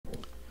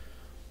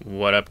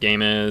What up,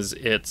 gamers?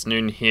 It's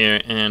Noon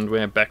here, and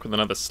we're back with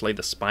another Slay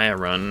the Spire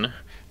run.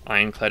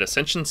 Ironclad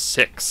Ascension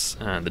 6.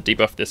 The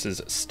debuff this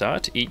is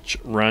start each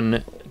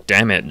run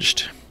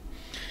damaged.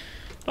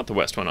 Not the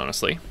worst one,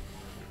 honestly.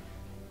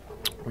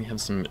 We have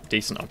some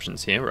decent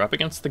options here. We're up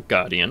against the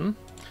Guardian.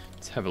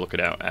 Let's have a look at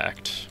our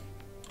act.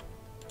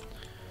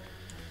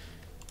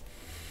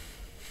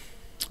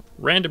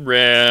 Random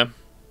rare.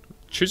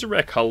 Choose a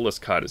rare colorless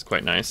card is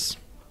quite nice.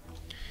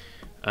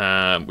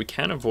 We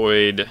can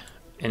avoid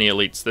any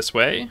elites this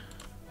way,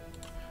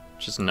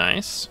 which is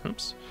nice.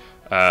 Oops.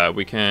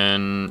 We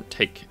can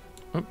take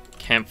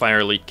Campfire,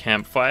 Elite,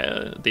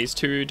 Campfire, these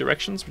two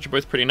directions, which are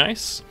both pretty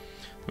nice.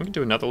 We can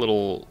do another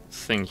little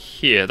thing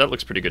here. That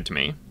looks pretty good to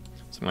me.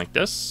 Something like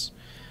this.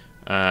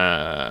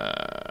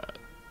 I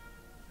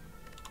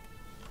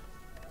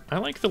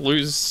like the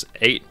lose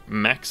 8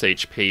 max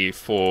HP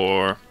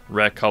for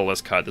rare colorless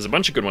card. There's a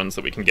bunch of good ones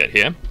that we can get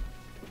here.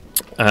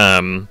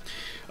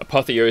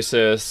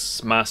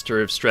 Apotheosis,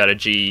 Master of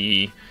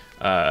Strategy,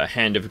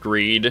 Hand of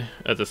Greed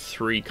are the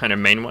three kind of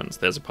main ones.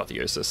 There's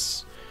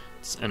Apotheosis.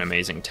 It's an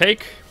amazing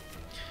take.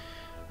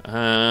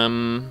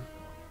 Now,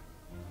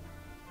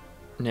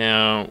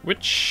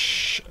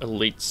 which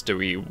elites do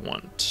we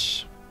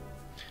want?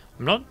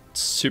 I'm not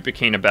super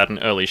keen about an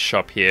early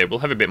shop here. We'll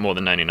have a bit more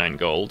than 99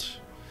 gold.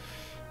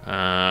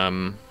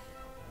 So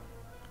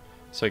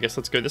I guess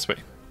let's go this way.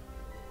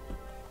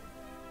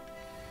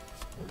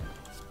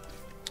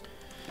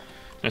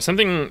 Now,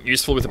 something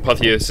useful with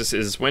Apotheosis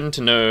is when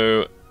to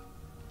know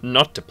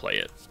not to play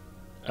it.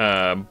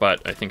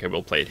 But I think I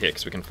will play it here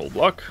because we can full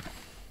block.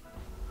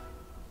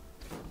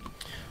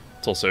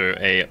 It's also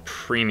a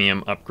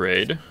premium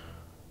upgrade.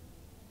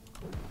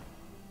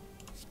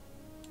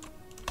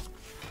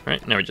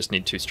 Right, now we just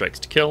need 2 strikes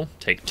to kill.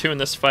 Take 2 in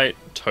this fight,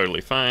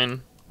 totally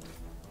fine.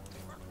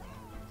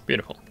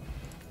 Beautiful.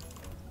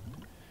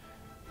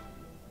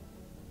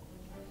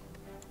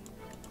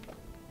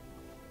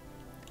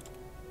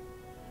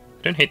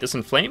 I don't hate this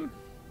Inflame.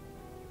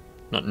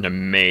 Not an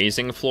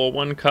amazing floor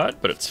 1 card,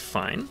 but it's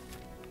fine.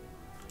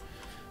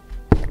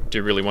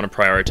 Do really want to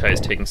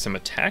prioritize taking some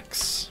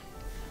attacks.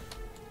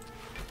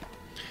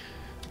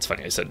 It's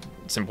funny, I said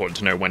it's important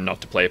to know when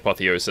not to play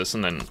Apotheosis,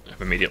 and then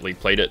I've immediately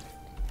played it.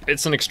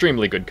 It's an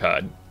extremely good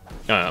card.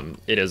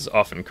 It is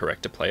often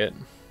correct to play it.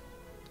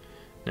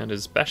 Now,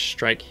 does Bash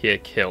Strike here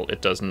kill?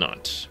 It does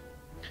not.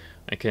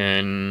 I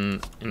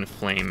can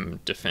Inflame,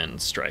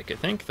 Defend, Strike, I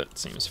think. That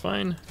seems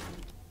fine.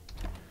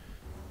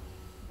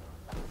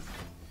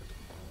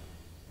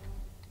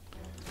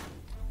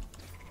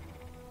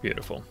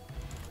 Beautiful.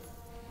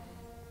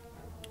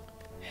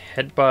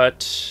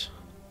 Headbutt.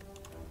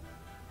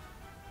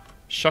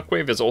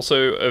 Shockwave is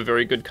also a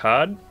very good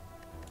card,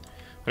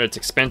 but it's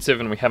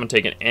expensive and we haven't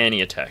taken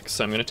any attacks,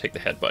 so I'm going to take the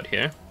Headbutt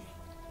here.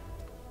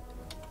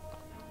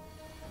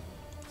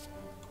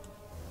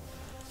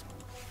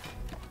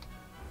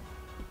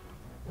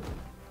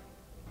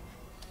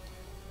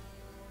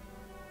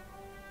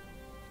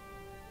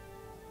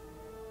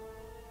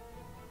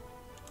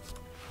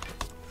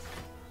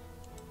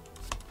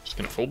 Just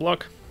going to full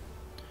block.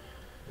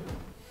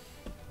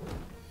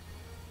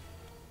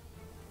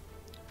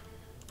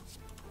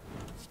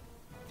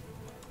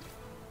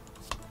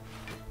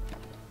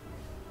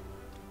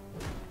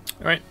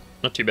 Alright,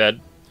 not too bad.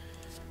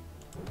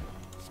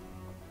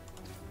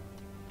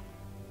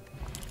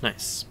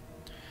 Nice.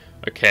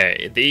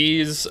 Okay,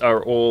 these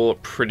are all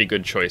pretty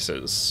good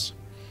choices.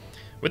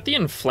 With the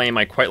Inflame,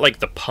 I quite like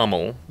the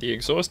Pummel. The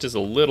Exhaust is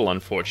a little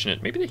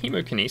unfortunate. Maybe the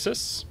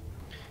Hemokinesis?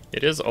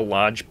 It is a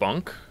large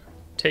bonk.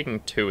 Taking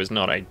 2 is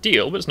not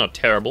ideal, but it's not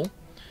terrible.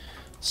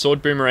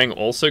 Sword Boomerang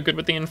also good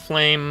with the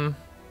Inflame.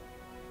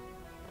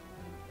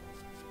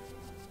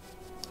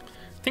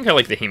 I think I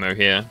like the Hemo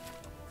here.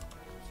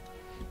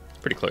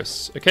 Pretty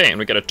close. Okay, and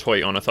we get a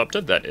toy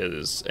Ornithopter. That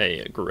is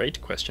a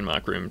great question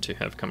mark room to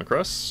have come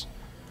across.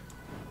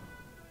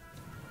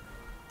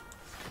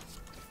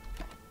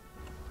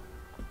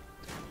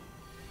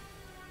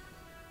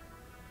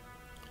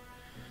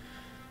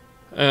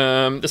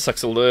 This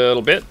sucks a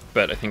little bit,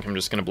 but I think I'm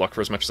just going to block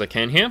for as much as I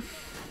can here.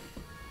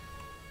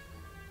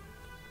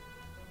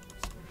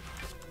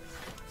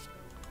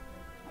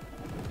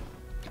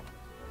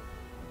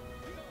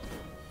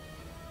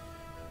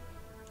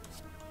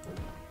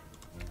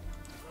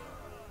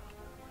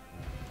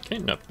 Okay,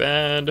 not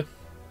bad. I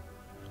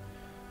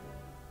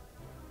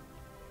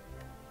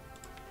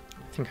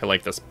think I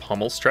like this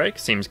Pommel Strike,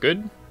 seems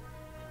good.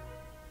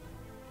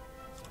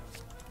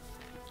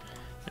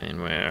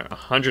 And we're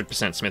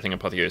 100% smithing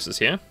Apotheosis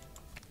here.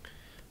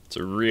 It's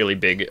a really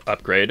big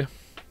upgrade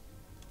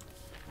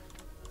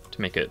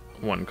to make it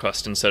 1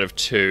 cost instead of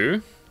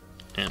 2.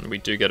 And we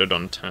do get it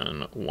on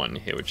turn 1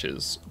 here, which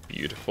is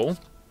beautiful.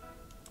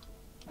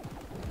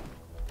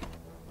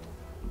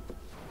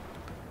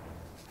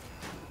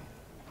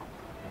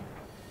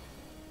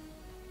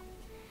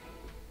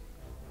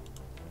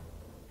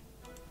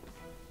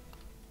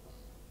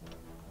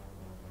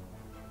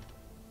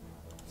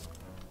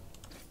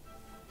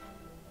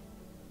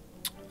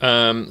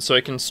 So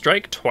I can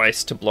strike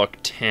twice to block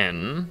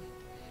 10.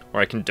 Or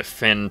I can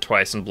defend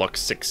twice and block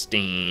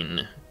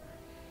 16.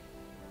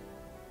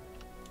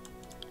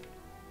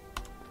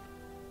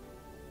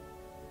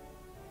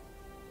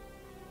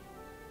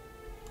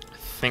 I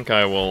think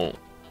I will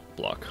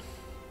block.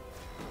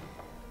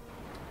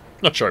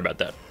 Not sure about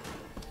that.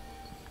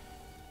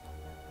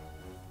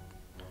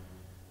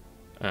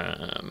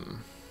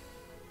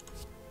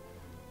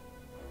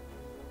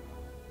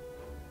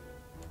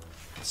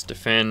 Let's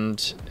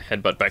defend,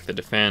 headbutt back the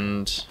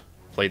defend,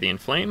 play the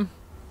Inflame.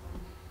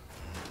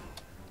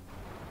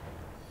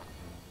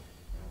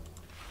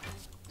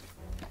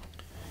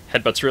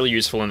 Headbutt's really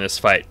useful in this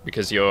fight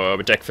because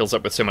your deck fills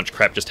up with so much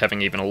crap, just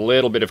having even a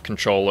little bit of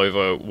control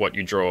over what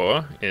you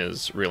draw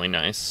is really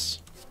nice.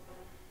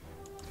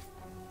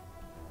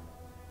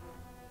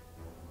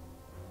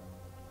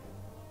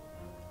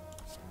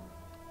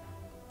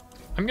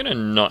 I'm gonna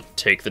not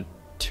take the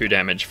 2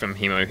 damage from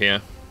Hemo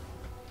here.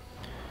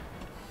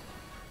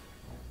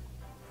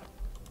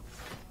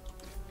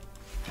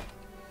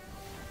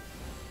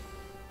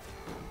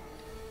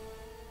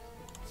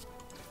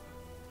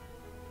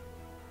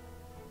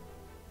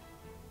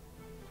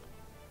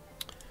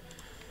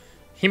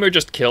 Hemo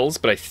just kills,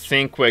 but I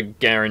think we're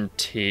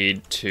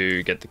guaranteed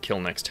to get the kill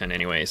next turn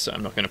anyway, so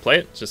I'm not going to play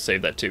it. Just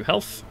save that 2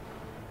 health.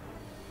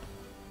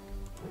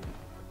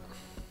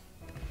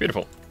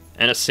 Beautiful.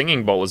 And a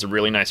Singing Bowl is a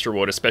really nice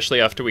reward,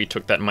 especially after we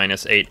took that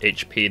 -8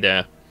 HP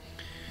there.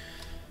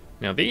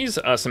 Now these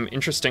are some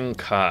interesting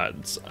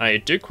cards. I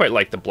do quite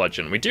like the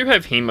Bludgeon. We do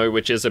have Hemo,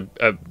 which is a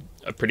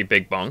pretty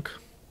big bonk.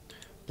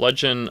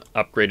 Bludgeon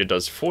upgraded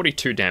does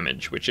 42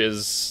 damage, which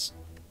is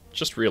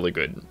just really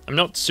good. I'm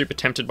not super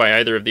tempted by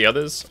either of the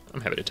others.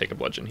 I'm happy to take a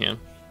Bludgeon here.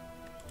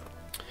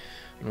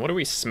 And what are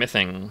we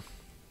smithing?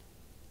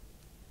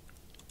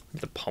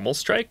 The Pommel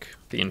Strike?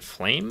 The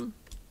Inflame?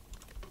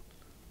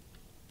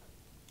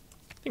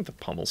 I think the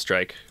Pommel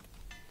Strike.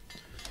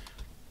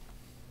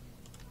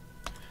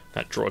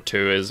 That draw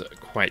 2 is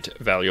quite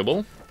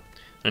valuable.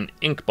 An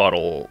Ink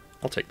Bottle.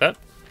 I'll take that.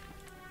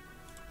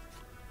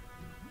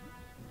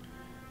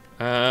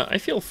 I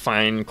feel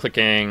fine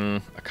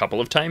clicking a couple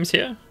of times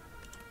here.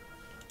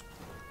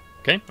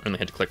 Okay, only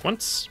had to click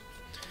once.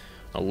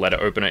 A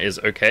letter opener is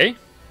okay.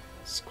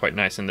 It's quite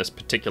nice in this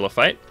particular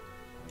fight.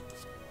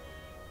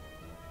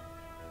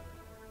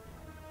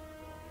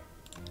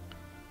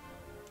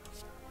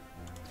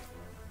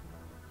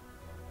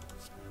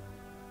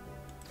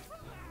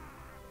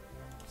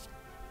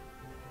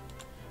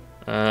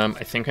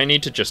 I think I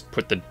need to just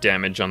put the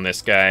damage on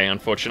this guy,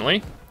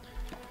 unfortunately.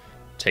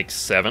 Takes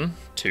 7,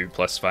 2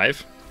 +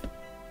 5.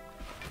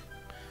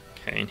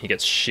 Okay, and he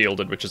gets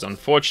shielded, which is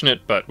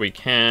unfortunate, but we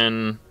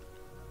can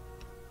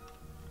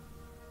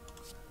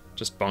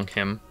just bonk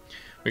him.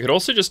 We could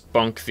also just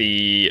bonk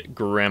the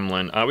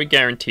Gremlin. Are we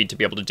guaranteed to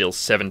be able to deal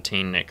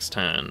 17 next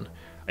turn?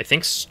 I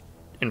think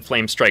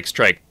Inflame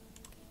Strike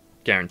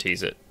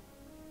guarantees it.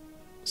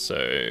 So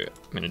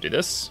I'm going to do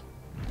this.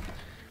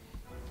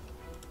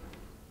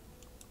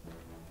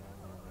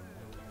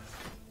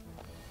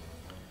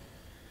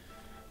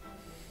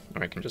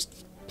 Or I can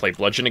just play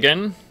Bludgeon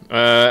again.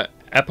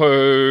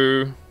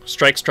 Apo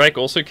Strike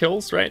also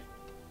kills, right?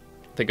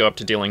 They go up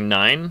to dealing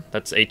 9.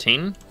 That's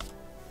 18.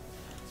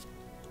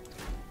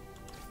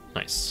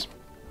 Nice.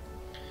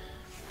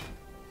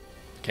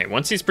 Okay,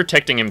 once he's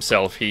protecting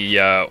himself, he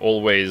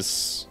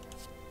always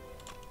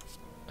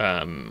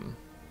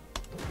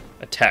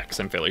attacks,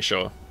 I'm fairly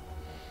sure.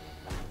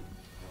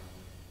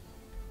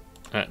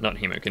 Not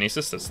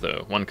Hemokinesis, that's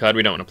the one card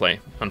we don't want to play.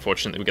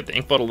 Unfortunately, we get the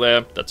Ink Bottle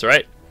there. That's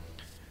alright.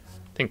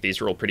 I think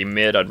these are all pretty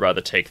mid. I'd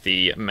rather take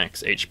the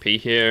max HP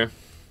here.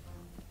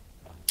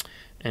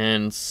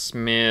 And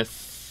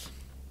Smith...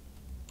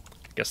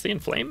 I guess the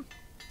Inflame?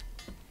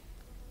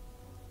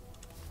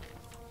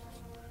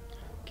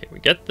 Okay, we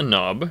get the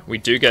Knob. We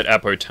do get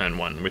Apo turn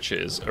 1, which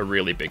is a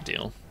really big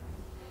deal.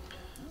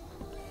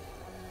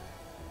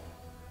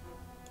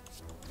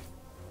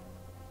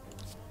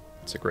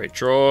 It's a great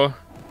draw.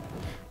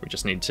 We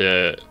just need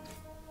to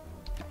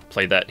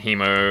play that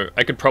Hemo.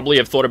 I could probably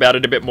have thought about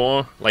it a bit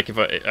more. Like, if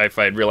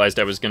I had realized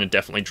I was going to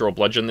definitely draw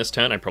Bludgeon this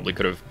turn, I probably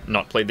could have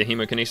not played the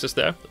Hemokinesis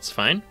there. That's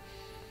fine.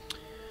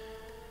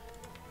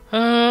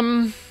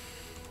 Armor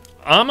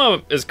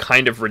is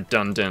kind of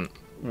redundant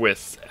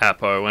with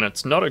Apo, and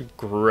it's not a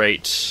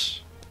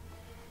great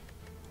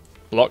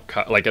block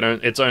card. Like,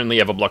 it's only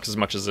ever blocks as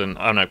much as an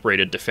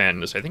unupgraded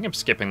defend, so I think I'm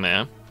skipping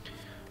there.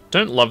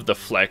 Don't love the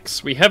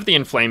flex. We have the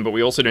Inflame, but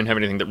we also don't have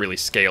anything that really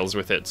scales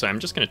with it, so I'm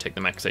just going to take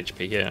the max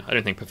HP here. I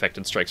don't think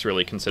Perfected Strike's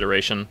really a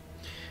consideration,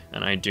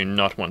 and I do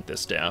not want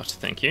this doubt.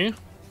 Thank you.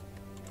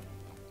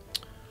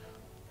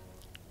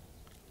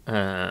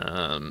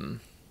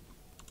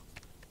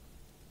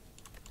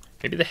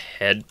 Maybe the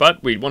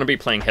Headbutt? We want to be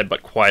playing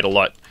Headbutt quite a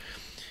lot.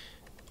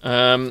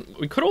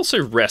 We could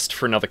also rest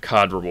for another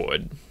card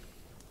reward.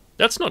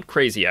 That's not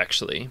crazy,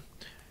 actually.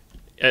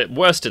 At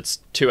worst, it's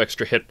 2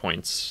 extra hit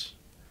points.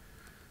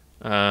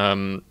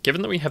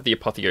 Given that we have the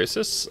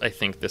Apotheosis, I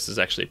think this is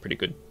actually a pretty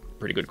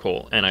good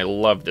call. And I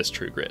love this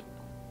True Grit.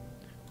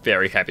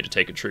 Very happy to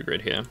take a True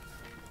Grit here.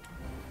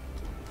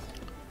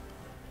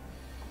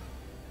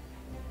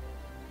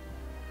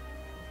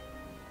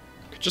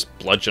 just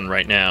bludgeon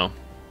right now.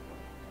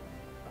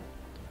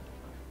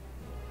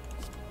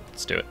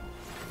 Let's do it.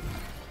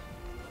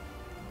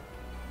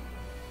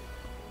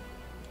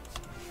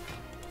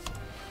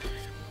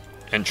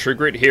 And True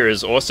Grit here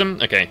is awesome.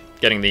 Okay,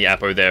 getting the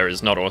Apo there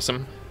is not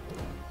awesome.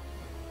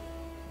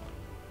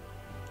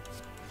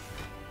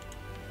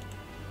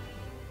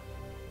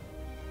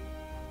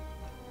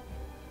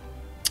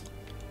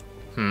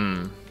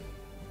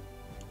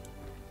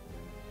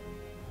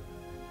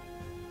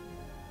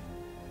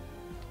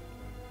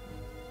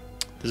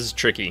 This is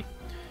tricky.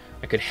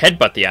 I could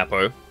headbutt the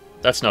Apo.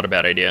 That's not a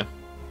bad idea.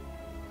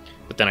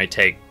 But then I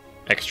take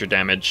extra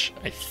damage.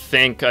 I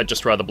think I'd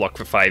just rather block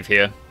for 5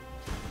 here.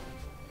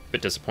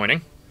 Bit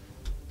disappointing.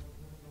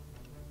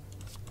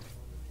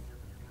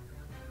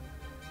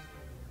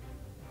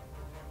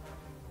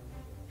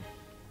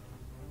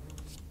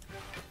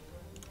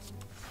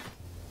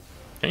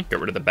 Okay, get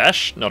rid of the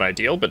bash. Not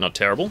ideal, but not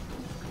terrible.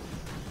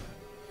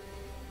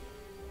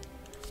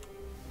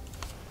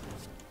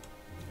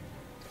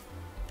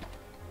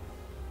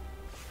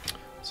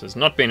 So it's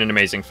not been an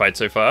amazing fight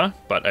so far,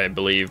 but I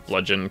believe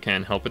Bludgeon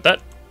can help with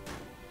that.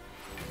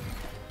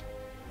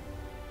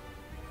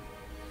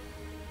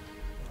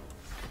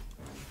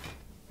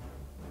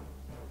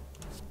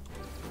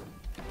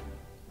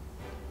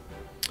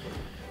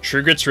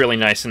 True Grit's really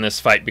nice in this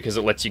fight because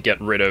it lets you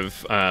get rid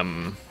of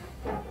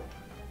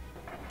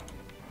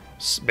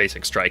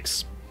basic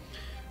strikes.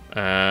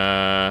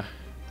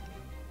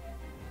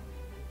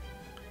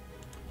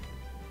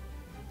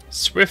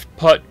 Swift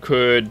Pot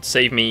could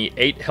save me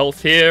 8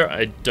 health here.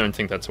 I don't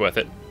think that's worth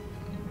it.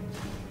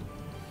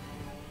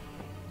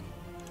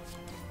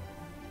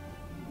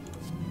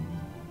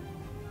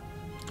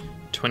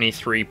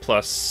 (23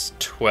 plus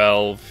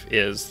 12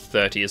 is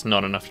 30 is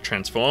not enough to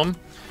transform.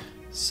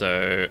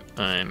 So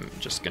I'm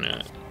just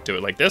gonna do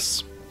it like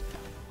this.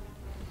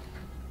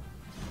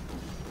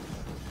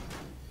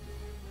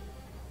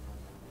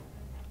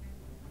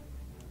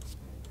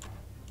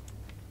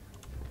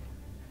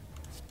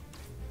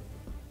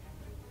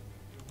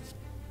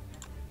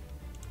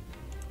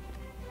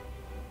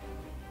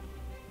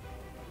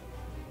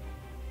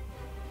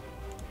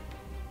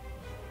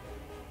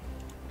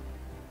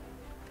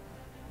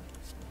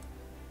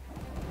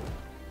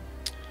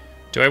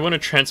 Do I want to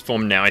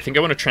transform now? I think I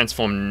want to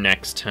transform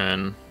next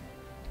turn.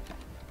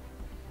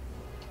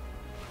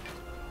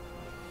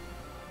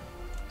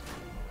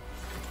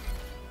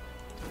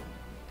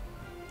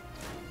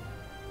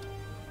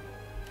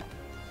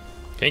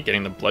 Okay,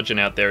 getting the bludgeon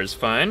out there is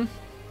fine.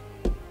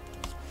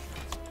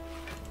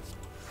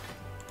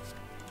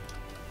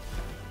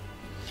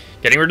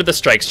 Getting rid of the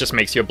strikes just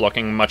makes your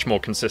blocking much more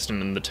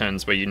consistent in the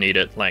turns where you need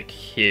it, like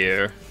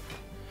here.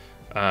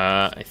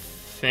 I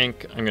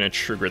think I'm going to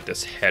True Grit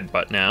this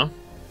headbutt now.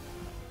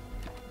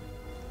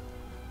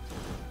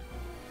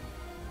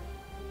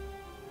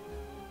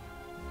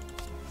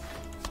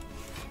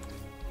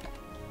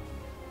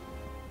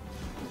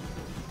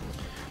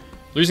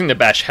 Losing the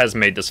bash has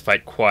made this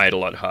fight quite a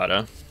lot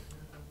harder.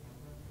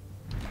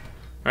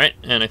 Alright,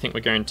 and I think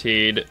we're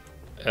guaranteed...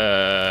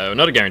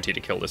 not a guarantee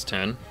to kill this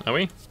turn, are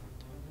we?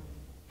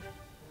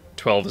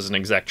 12 is an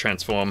exact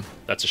transform.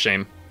 That's a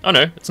shame. Oh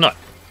no, it's not.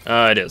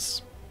 It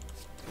is.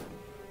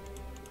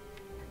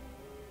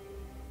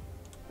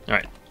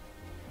 Alright.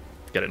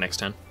 Get it next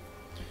turn.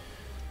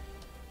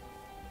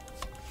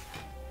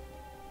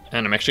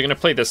 And I'm actually going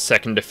to play this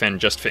second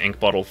defend just for Ink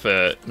Bottle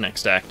for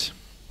next act.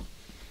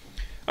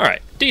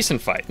 Alright,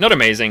 decent fight. Not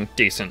amazing,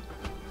 decent.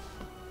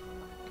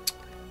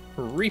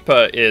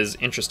 Reaper is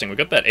interesting. We've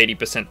got that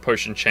 80%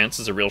 potion chance.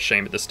 Is a real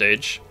shame at this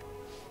stage.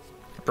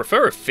 I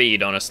prefer a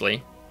feed,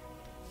 honestly.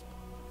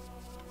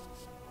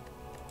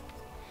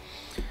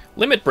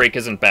 Limit Break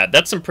isn't bad.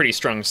 That's some pretty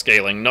strong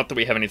scaling. Not that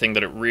we have anything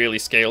that it really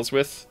scales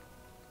with.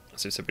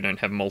 As I said, we don't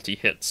have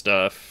multi-hit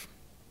stuff.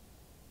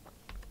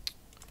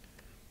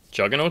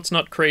 Juggernaut's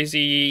not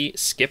crazy.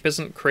 Skip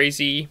isn't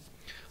crazy.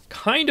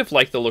 Kind of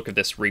like the look of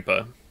this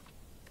Reaper.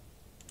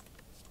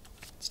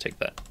 Let's take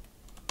that.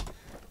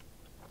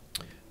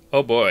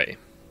 Oh boy.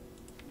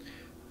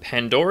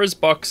 Pandora's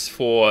Box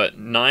for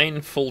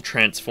 9 full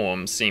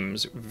transforms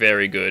seems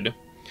very good.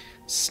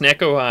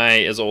 Snecko Eye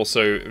is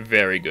also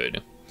very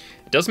good.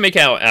 It does make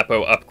our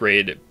Apo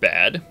upgrade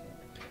bad.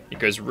 It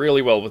goes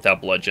really well with our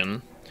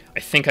Bludgeon. I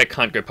think I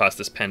can't go past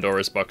this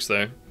Pandora's Box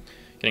though.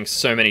 Getting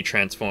so many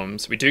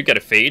transforms. We do get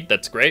a feed,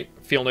 that's great.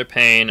 Feel No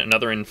Pain,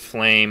 another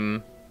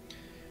Inflame,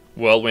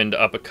 Whirlwind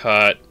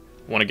Uppercut.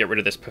 Want to get rid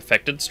of this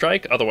Perfected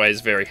Strike,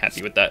 otherwise very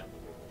happy with that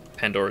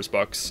Pandora's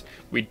Box.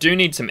 We do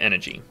need some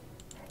energy.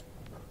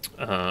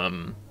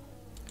 Happy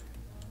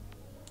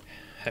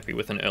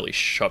with an early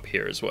shop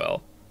here as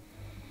well.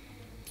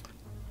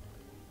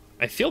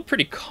 I feel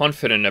pretty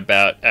confident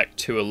about Act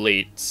 2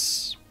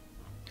 Elites.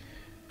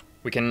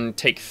 We can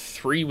take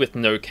 3 with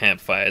no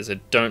campfires. I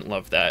don't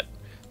love that.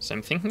 So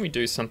I'm thinking we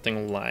do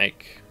something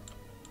like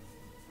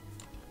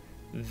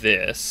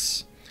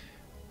this.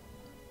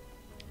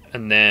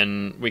 And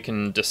then we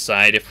can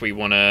decide if we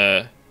want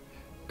to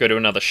go to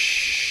another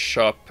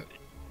shop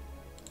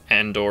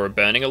and or a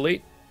Burning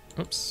Elite.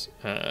 Oops.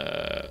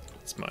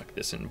 Let's mark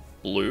this in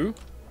blue.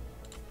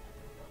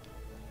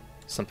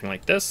 Something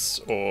like this,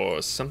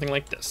 or something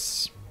like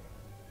this.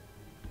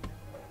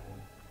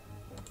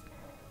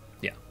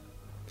 Yeah.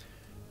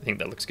 I think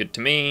that looks good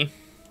to me.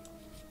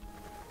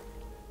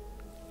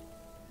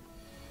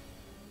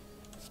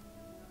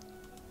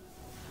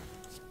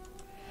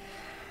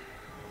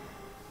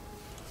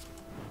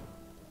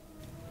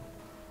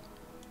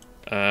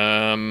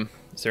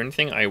 Is there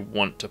anything I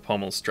want to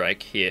pommel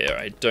strike here?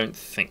 I don't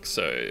think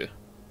so.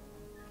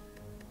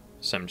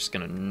 So I'm just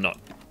gonna not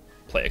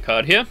play a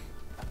card here.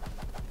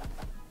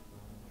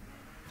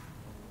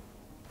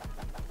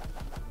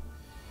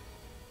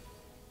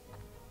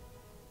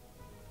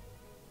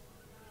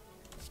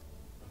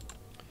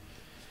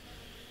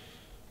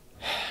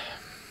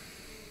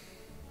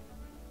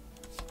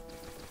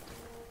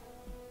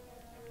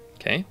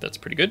 Okay, that's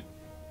pretty good.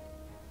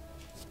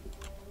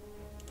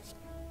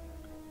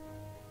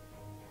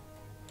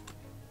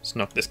 Let's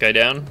knock this guy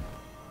down.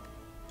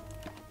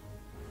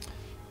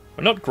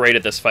 We're not great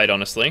at this fight,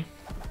 honestly.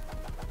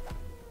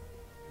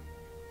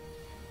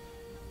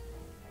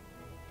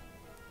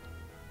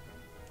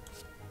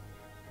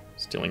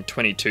 Stealing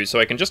 22,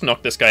 so I can just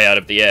knock this guy out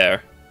of the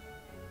air.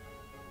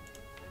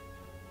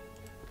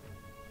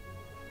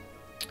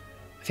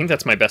 I think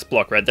that's my best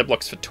block, right? That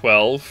blocks for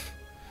 12.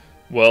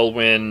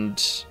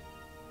 Whirlwind.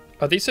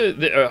 Oh, these are...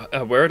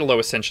 we're at a low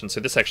Ascension, so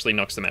this actually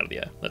knocks them out of the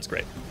air. That's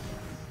great.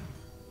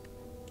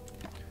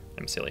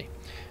 I'm silly.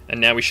 And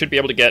now we should be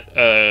able to get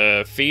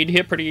a feed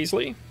here pretty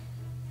easily.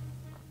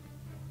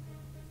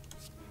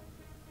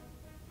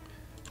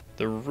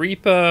 The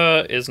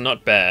Reaper is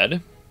not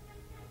bad.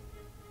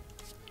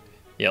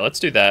 Yeah, let's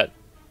do that.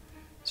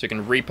 So we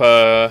can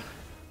Reaper...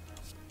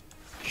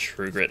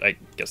 True Grit, I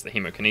guess the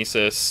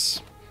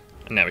Hemokinesis.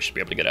 And now we should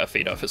be able to get our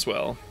feed off as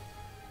well.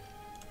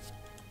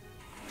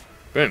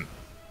 Boom.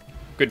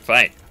 Good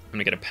fight. I'm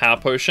gonna get a Power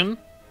Potion.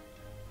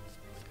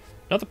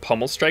 Another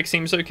Pommel Strike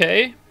seems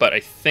okay, but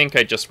I think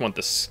I just want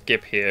the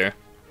skip here.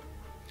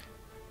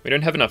 We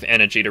don't have enough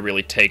energy to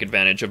really take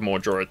advantage of more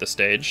draw at this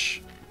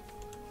stage.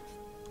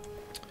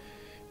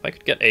 If I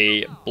could get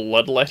a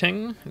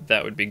Bloodletting,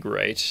 that would be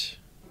great.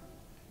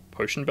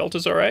 Potion Belt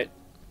is alright.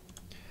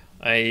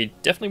 I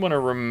definitely want to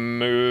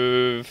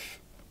remove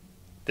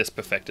this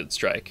Perfected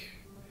Strike.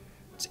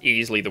 It's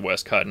easily the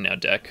worst card in our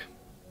deck.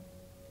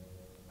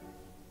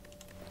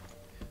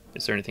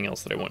 Is there anything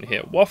else that I want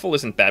here? Waffle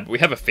isn't bad, but we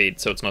have a feed,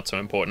 so it's not so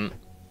important.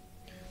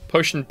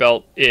 Potion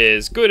Belt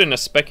is good in a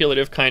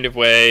speculative kind of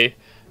way.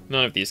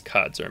 None of these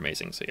cards are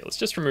amazing, so yeah, let's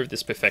just remove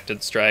this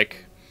Perfected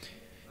Strike.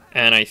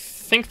 And I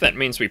think that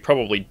means we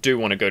probably do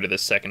want to go to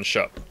this second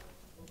shop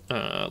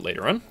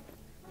later on.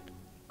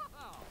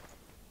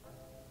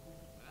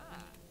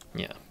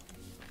 Yeah.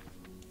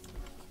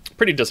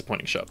 Pretty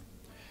disappointing shop.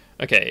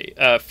 Okay,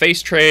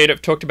 face trade,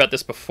 I've talked about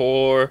this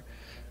before.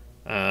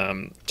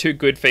 2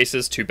 good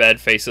faces, 2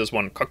 bad faces,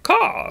 1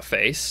 caca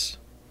face.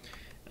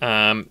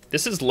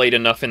 This is late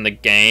enough in the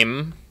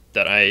game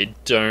that I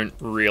don't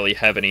really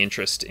have any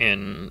interest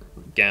in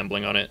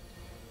gambling on it.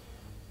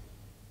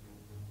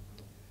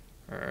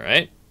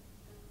 Alright.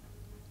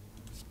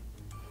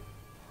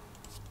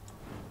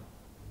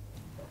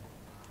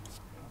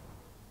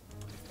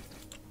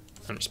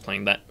 I'm just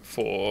playing that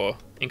for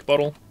Ink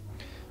Bottle.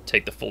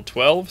 Take the full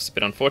 12, it's a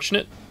bit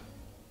unfortunate.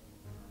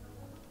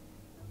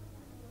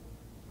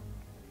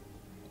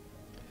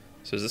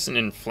 So is this an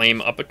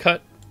Inflame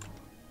Uppercut?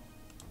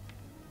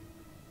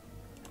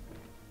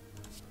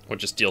 Or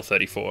just deal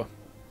 34?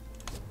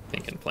 I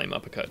think Inflame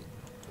Uppercut.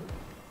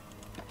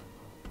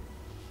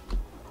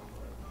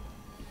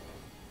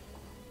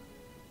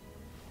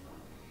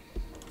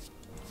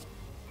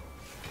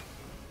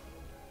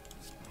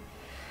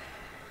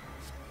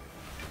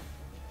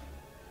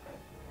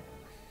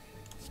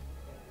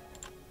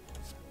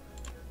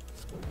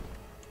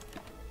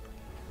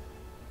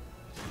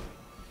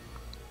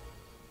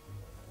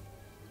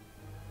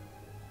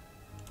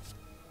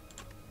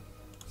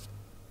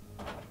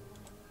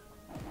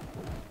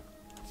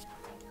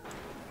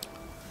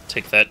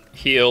 Take that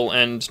heal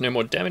and no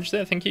more damage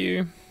there, thank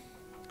you.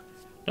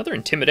 Another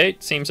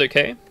Intimidate seems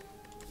okay.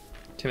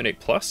 Intimidate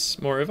plus,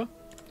 moreover.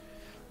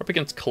 We're up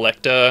against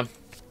Collector.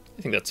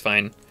 I think that's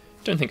fine.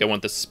 Don't think I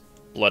want this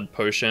Blood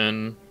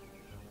Potion.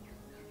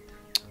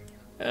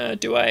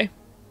 Do I?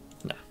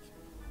 Nah.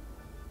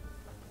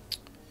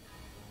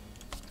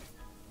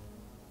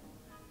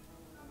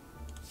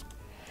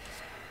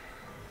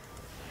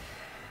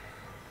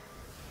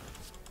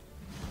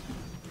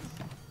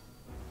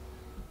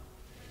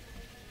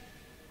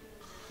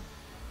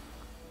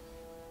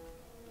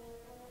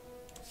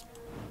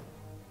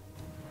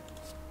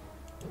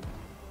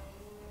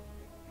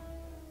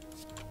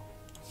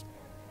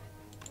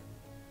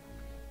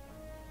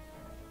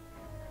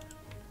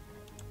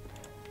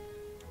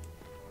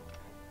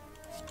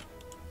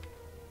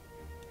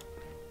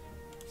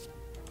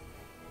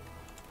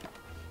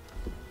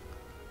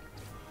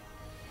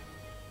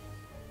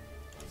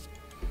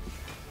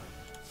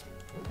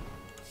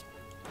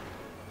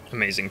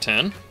 Amazing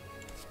turn.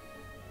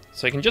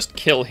 So I can just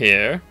kill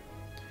here.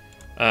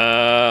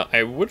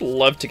 I would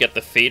love to get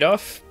the feed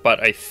off,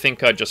 but I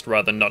think I'd just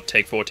rather not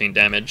take 14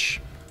 damage.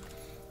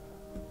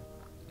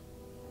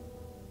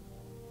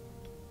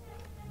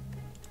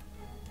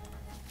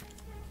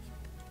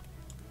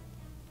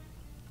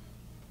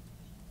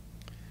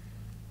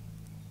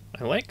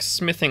 I like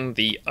smithing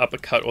the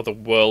uppercut or the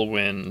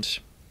whirlwind.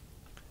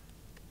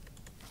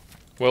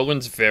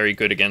 Whirlwind's very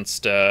good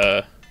against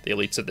the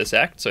elites of this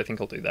act, so I think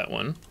I'll do that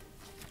one.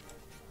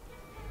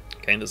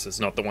 Okay, this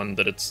is not the one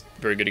that it's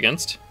very good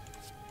against.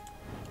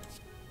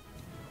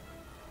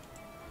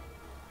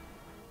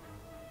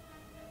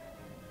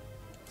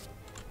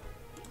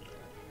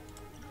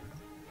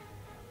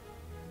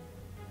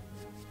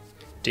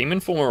 Demon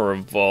form or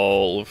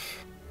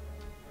evolve?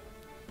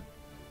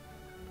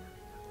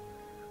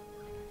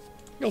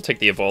 I'll take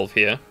the evolve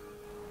here.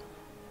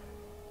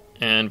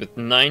 And with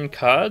 9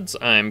 cards,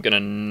 I'm gonna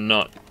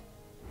not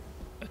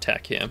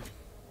attack here.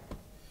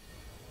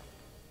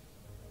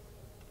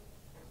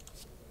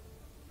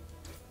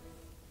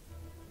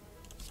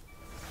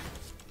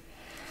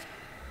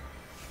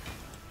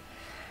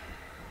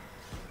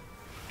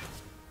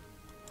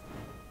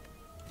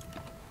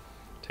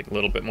 Take a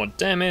little bit more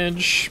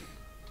damage.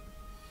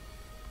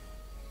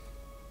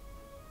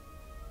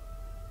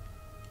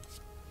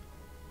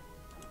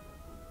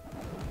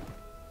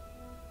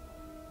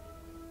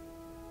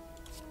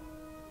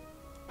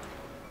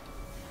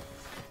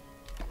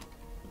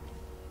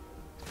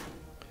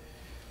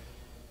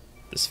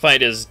 This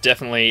fight is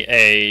definitely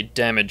a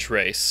damage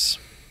race.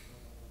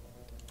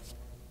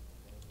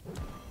 So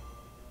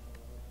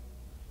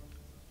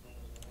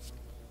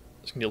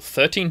I can deal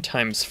 13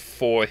 times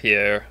 4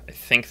 here. I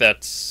think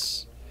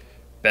that's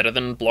better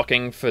than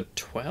blocking for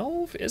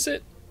 12, is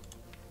it?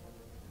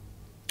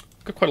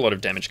 Got quite a lot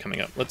of damage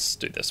coming up. Let's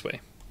do it this way.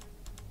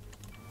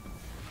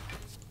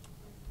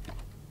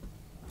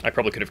 I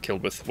probably could have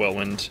killed with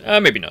Whirlwind.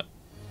 Maybe not.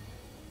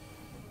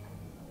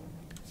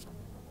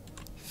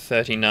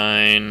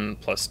 39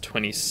 plus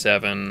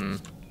 27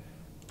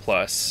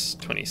 plus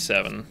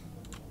 27.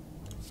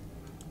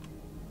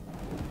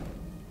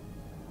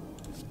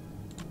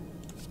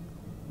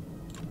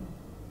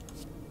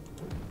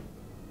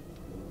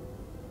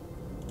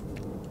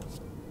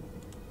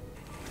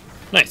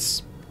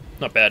 Nice.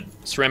 Not bad.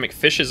 Ceramic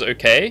fish is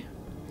okay.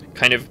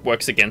 Kind of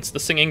works against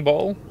the singing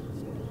bowl.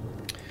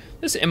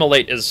 This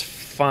immolate is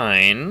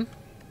fine.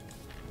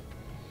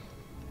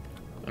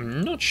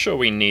 I'm not sure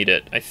we need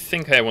it. I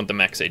think I want the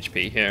max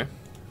HP here.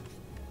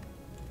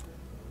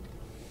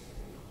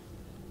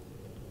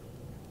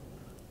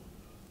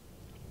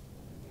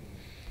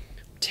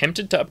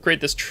 Tempted to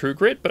upgrade this True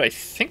Grit, but I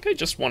think I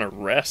just want to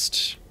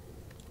rest.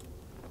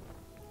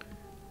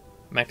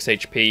 Max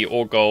HP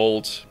or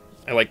gold.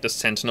 I like the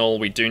Sentinel.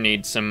 We do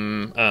need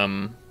some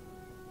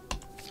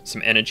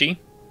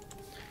energy.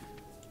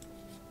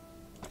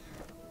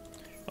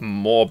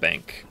 More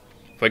bank.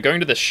 If we're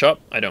going to the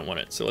shop, I don't want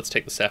it, so let's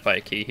take the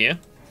Sapphire Key here.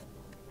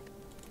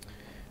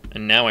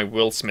 And now I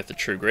will smith the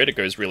True Grit. It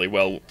goes really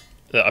well.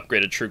 The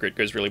upgraded True Grit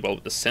goes really well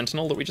with the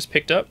Sentinel that we just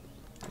picked up.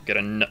 Get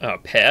a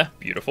pair.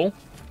 Beautiful.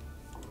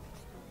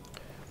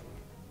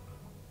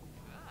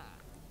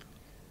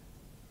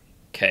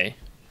 Okay.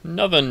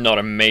 Another not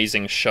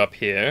amazing shop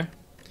here.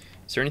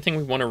 Is there anything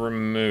we want to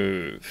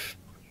remove?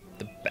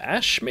 The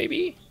Bash,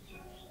 maybe?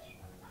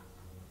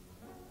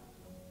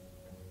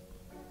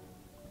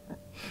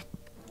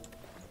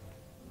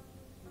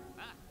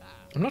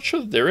 I'm not sure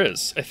that there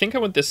is. I think I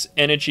want this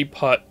energy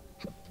pot,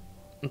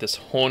 this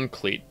horn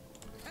cleat.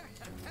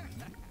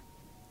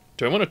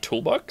 Do I want a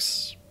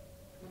toolbox?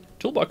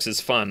 Toolbox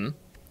is fun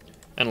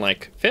and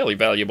like fairly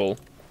valuable.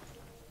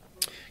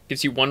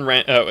 Gives you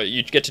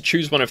you get to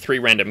choose one of 3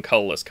 random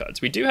colorless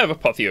cards. We do have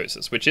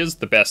Apotheosis, which is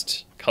the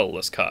best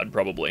colorless card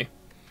probably.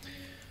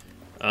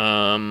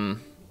 But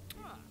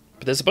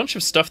there's a bunch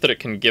of stuff that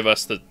it can give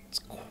us that's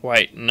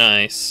quite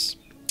nice.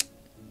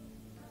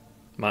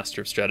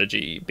 Master of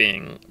Strategy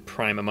being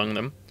prime among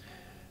them.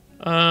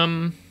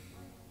 I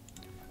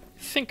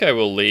think I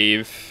will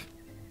leave.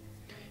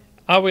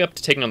 Are we up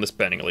to taking on this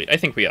Burning Elite? I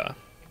think we are.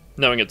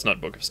 Knowing it's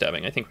not Book of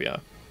Stabbing, I think we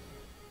are.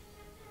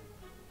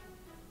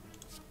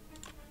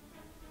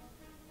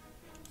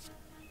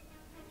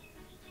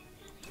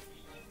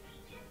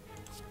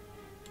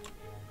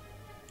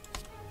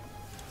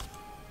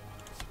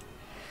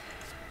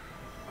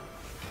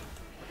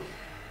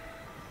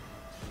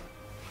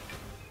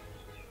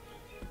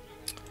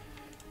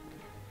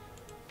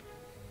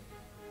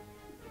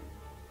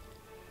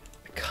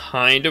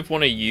 Kind of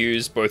want to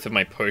use both of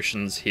my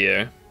potions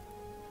here.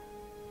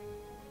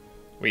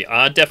 We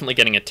are definitely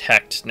getting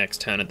attacked next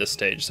turn at this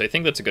stage, so I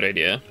think that's a good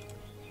idea.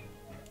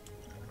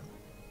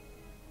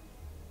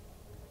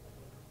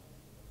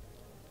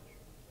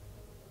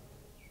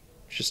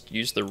 Just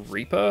use the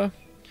Reaper.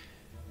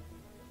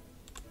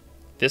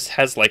 This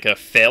has like a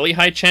fairly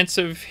high chance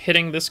of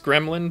hitting this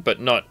gremlin, but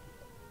not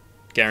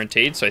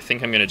guaranteed, so I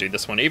think I'm going to do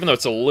this one, even though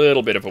it's a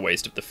little bit of a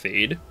waste of the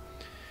feed.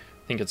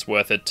 I think it's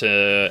worth it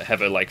to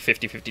have a like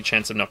 50-50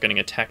 chance of not getting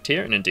attacked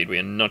here, and indeed we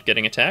are not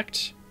getting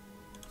attacked.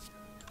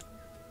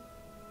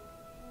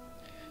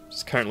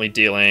 It's currently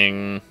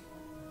dealing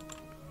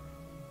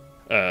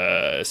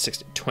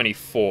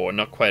 24,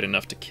 not quite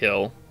enough to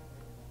kill.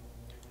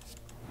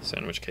 So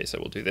in which case I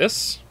will do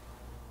this.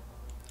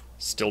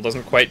 Still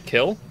doesn't quite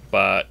kill,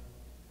 but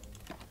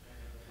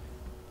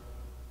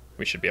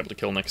we should be able to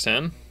kill next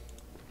turn.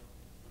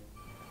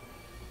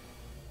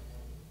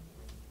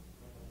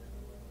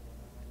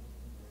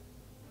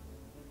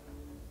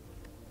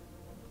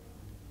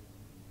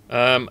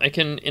 I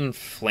can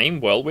inflame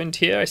Whirlwind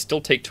here. I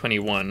still take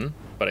 21,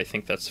 but I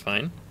think that's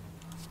fine.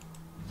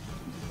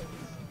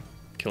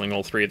 Killing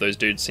all three of those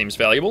dudes seems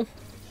valuable.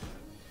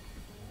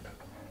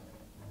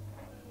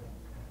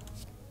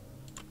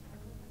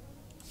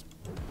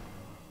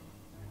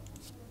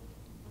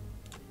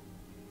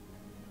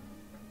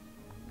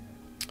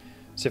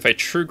 So if I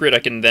True Grit, I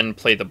can then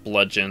play the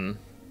Bludgeon.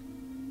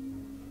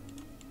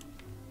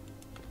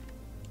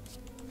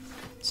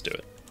 Let's do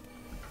it.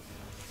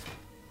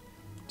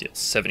 Deal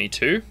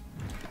 72.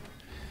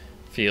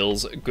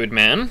 Feels good,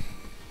 man.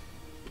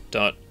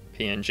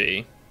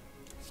 .png.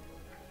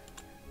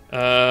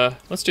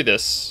 Let's do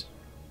this.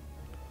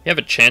 You have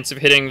a chance of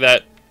hitting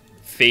that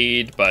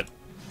feed, but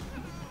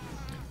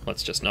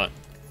let's just not.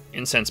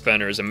 Incense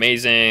Burner is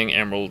amazing.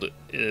 Emerald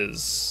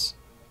is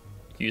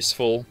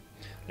useful.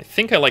 I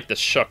think I like the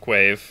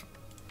Shockwave.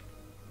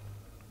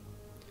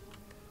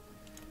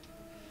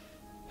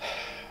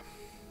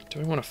 Do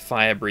we want a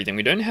Fire Breathing?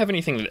 We don't have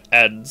anything that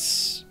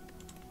adds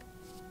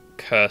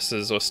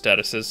curses or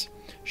statuses.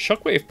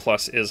 Shockwave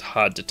Plus is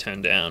hard to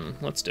turn down.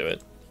 Let's do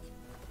it.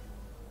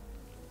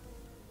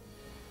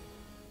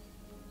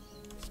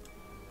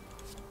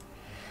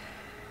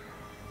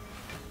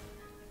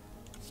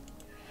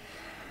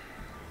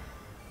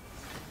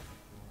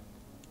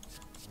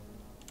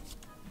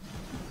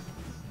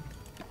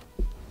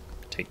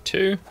 Take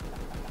 2.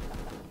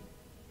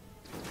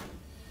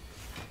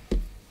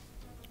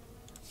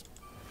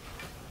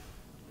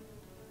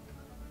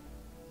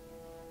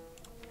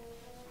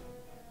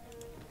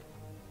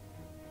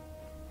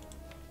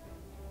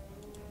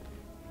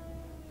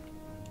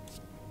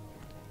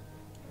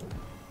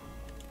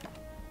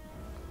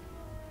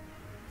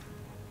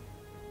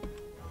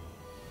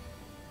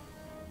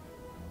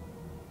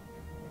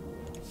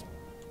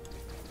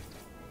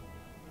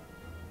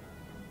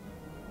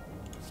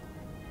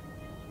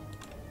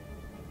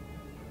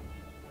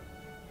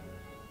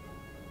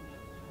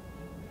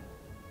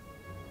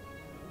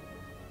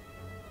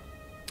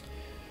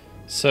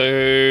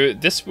 So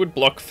this would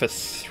block for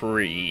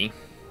 3.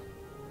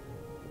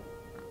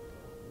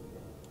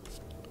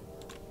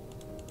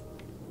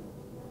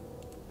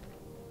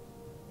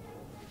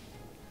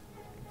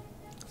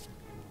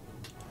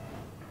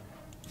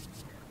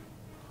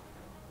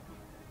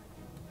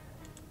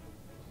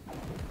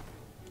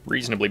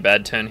 Reasonably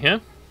bad turn here.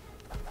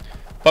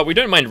 But we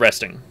don't mind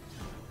resting.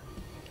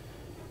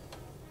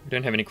 We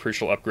don't have any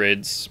crucial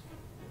upgrades.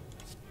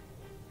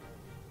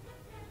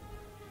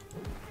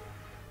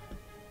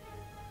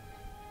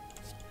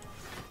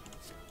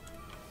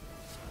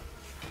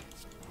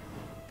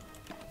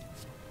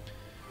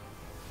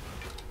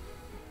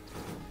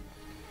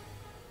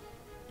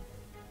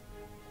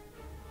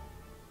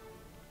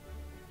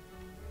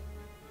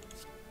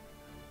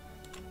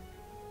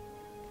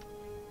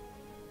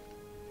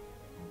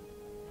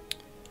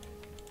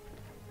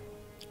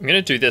 I'm going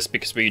to do this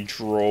because we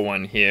draw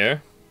one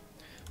here.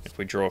 If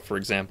we draw, for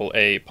example,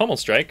 a Pommel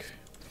Strike,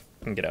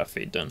 we can get our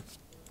feed done.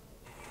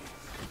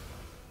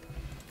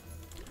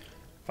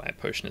 Fire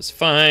Potion is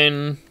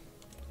fine.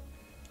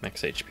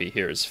 Max HP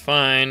here is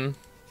fine.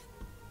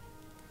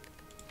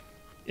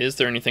 Is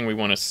there anything we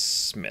want to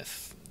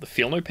smith? The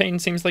Feel No Pain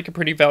seems like a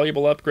pretty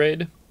valuable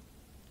upgrade.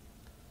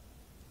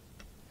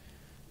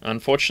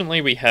 Unfortunately,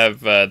 we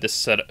have this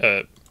set,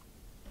 the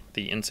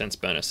Incense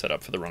Burner set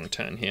up for the wrong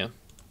turn here.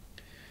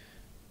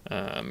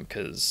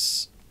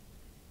 Because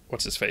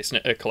what's his face?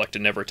 Collector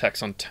never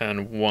attacks on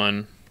turn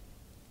 1.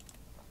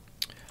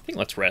 I think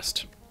let's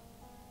rest.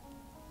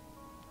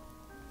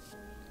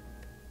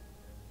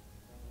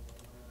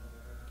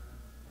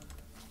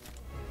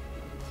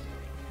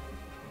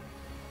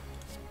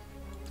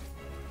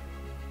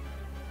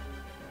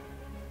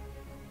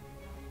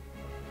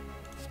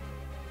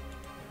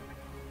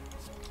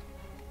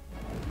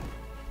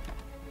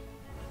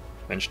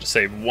 Managed to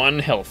save 1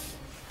 health.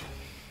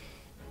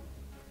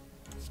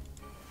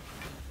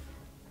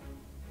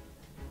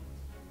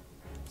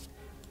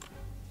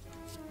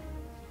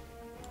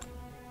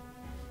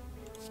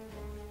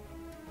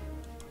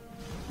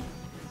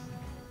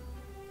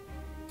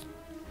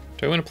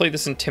 Do I want to play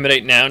this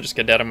Intimidate now and just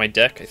get it out of my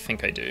deck? I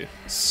think I do.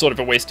 It's sort of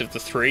a waste of the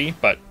 3,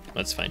 but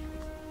that's fine.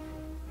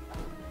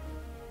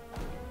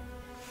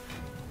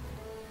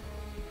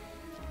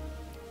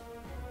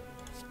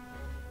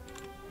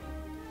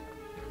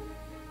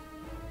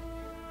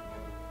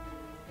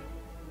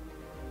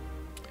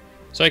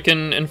 So I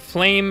can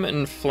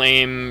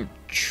inflame,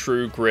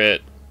 True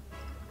Grit,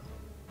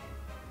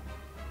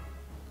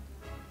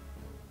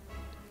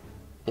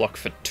 block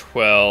for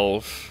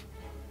 12.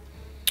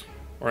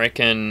 Or I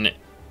can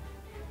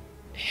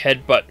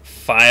Headbutt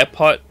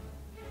Firepot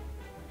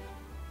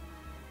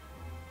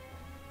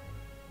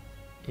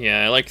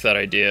Yeah, I like that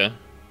idea.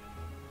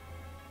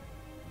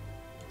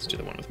 Let's do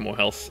the one with more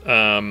health.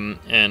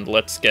 And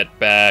let's get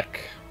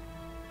back...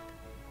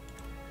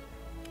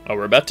 Oh,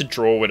 we're about to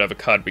draw whatever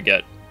card we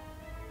get.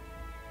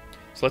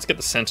 So let's get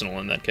the Sentinel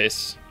in that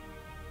case.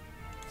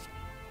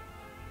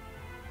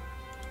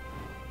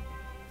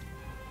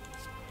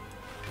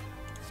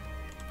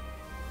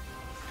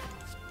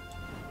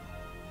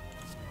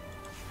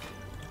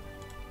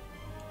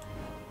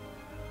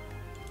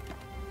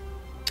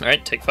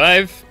 Alright, take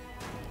 5.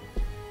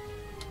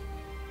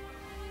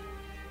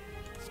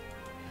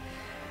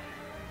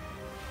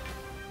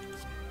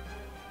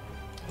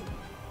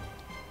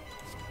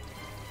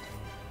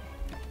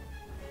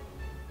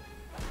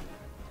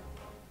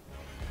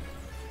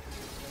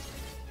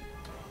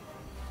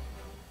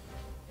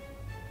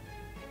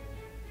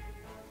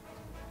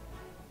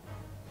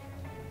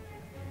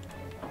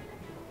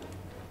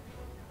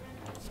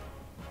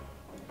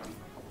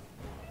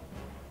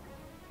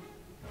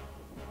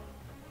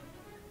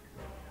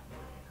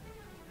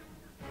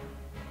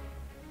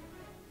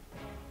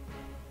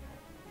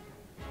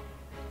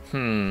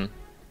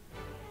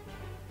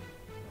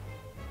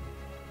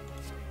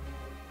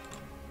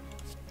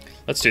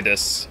 Let's do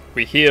this.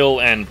 We heal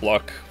and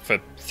block for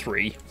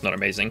 3. Not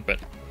amazing, but...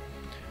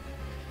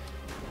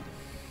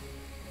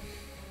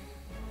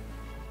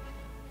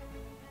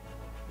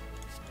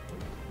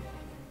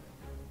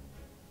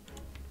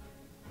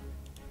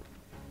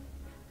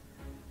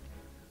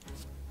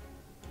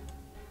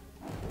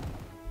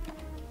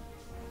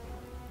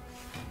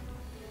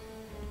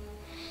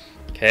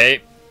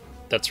 Okay.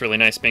 That's really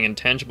nice being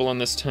intangible on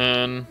this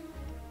turn.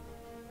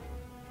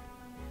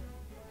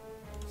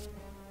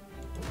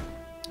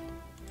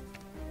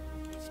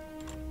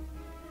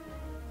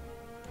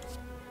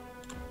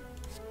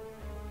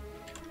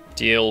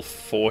 Deal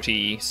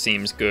 40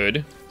 seems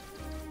good.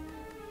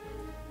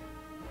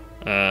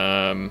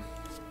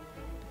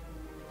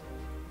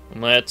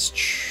 Let's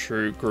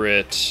True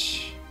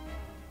Grit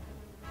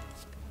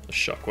the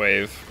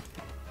Shockwave.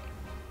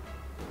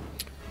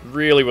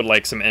 Really would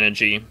like some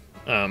energy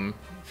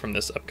from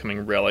this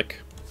upcoming relic.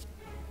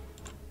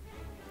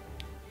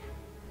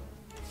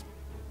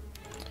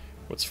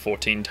 What's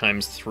 14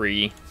 times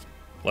 3?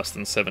 Less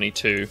than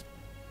 72.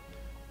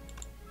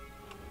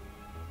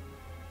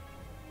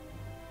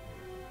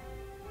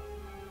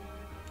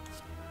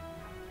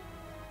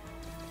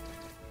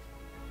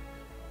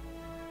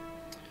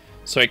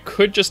 So I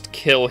could just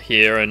kill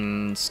here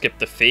and skip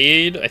the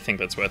feed. I think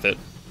that's worth it.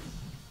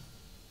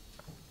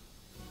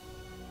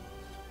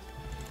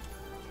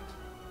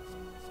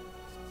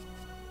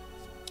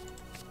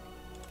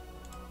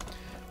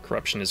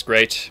 Corruption is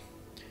great.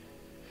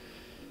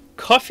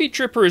 Coffee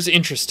Dripper is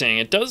interesting.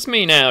 It does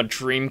mean our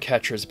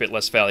Dreamcatcher is a bit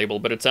less valuable,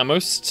 but it's our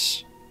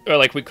most... Or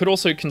like, we could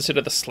also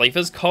consider the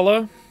Slaver's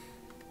Collar.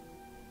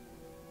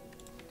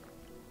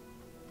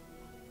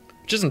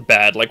 Which isn't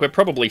bad. Like, we're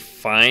probably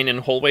fine in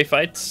hallway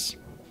fights.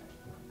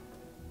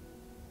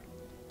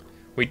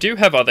 We do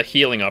have other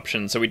healing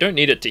options, so we don't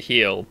need it to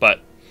heal, but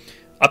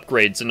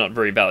upgrades are not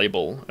very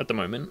valuable at the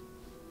moment.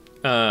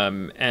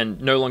 And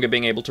no longer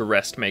being able to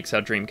rest makes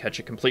our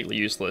Dreamcatcher completely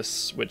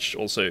useless, which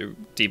also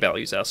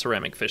devalues our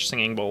Ceramic Fish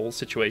Singing Bowl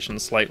situation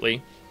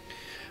slightly.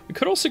 We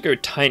could also go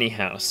Tiny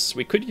House.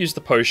 We could use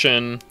the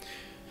potion.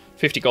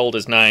 50 gold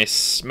is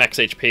nice, max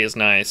HP is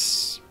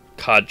nice,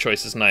 card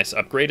choice is nice,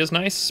 upgrade is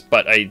nice,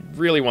 but I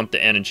really want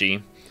the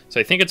energy.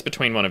 So I think it's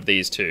between one of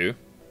these two.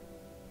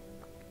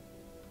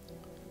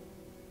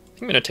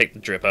 I'm going to take the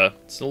Dripper.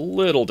 It's a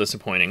little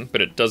disappointing, but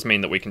it does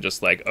mean that we can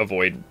just, like,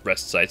 avoid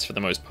rest sites for the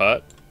most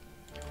part.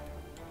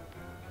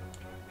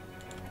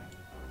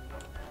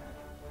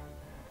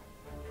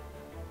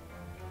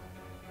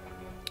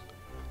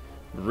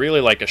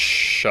 Really like a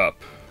shop.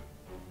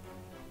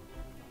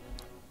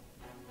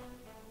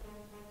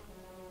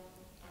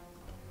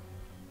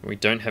 We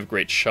don't have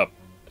great shop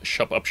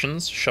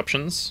options.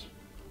 Shoptions.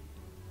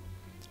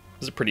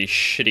 This is a pretty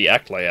shitty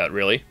act layout,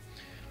 really.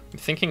 I'm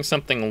thinking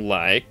something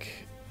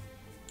like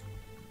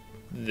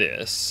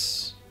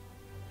this.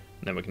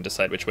 And then we can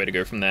decide which way to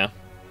go from there.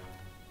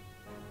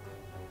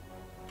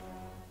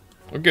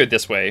 We'll go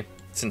this way,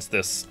 since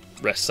this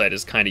rest site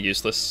is kind of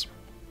useless.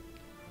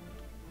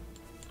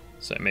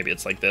 So maybe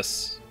it's like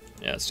this.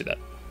 Yeah, let's do that.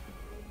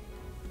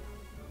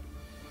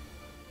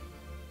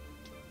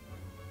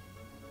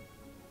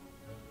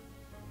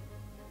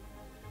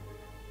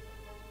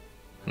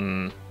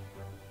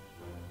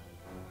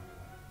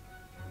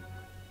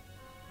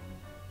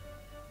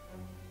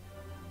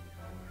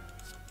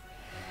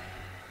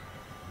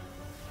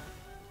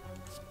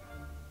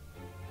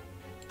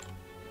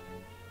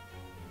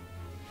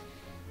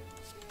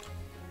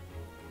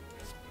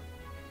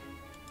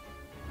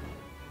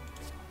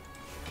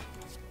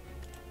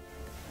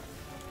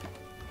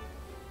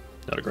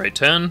 Not a great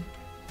turn.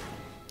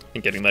 I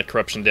think getting that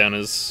corruption down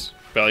is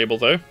valuable,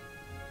 though.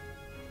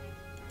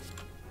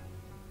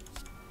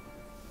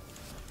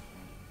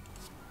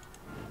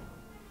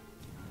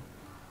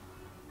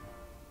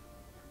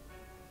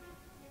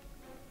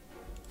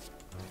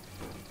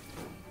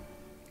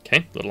 Okay,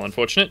 a little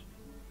unfortunate.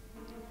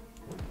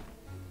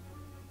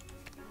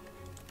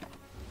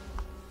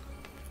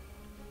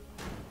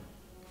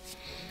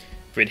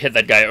 If we'd hit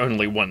that guy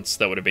only once,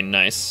 that would have been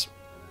nice.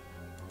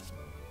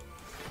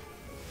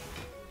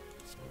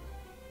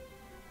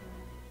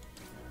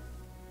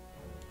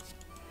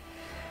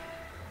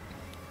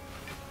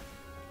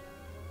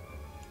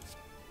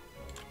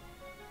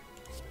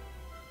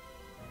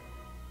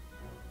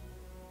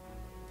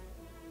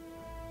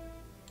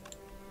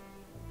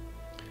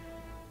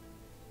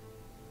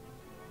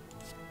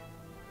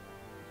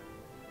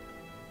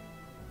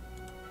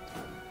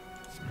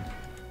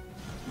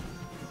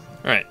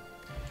 Alright.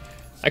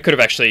 I could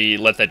have actually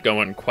let that go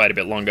on quite a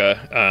bit longer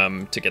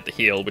to get the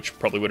heal, which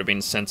probably would have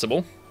been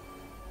sensible.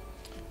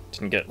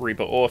 Didn't get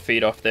Reaper or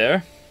feed off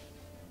there.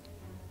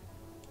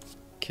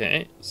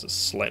 Okay, this is a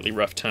slightly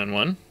rough turn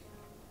 1.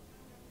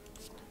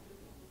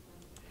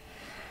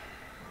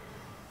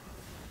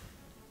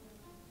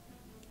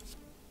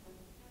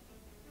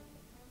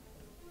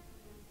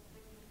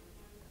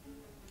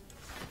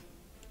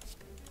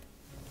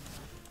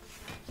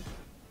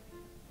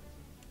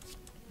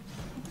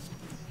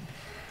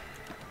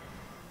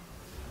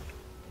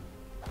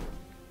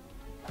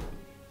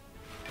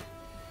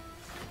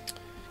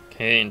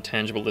 Okay,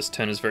 intangible this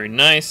turn is very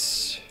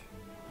nice.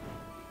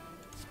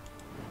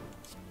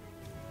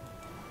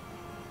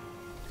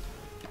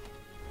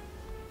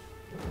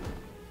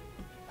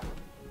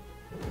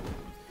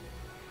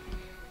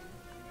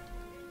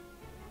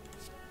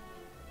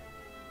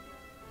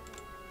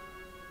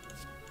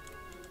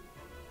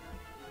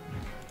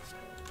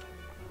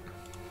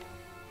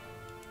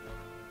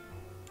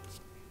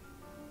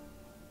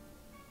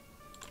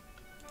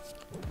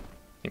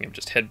 I think I'm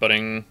just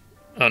headbutting.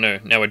 Oh no,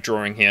 now we're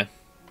drawing here.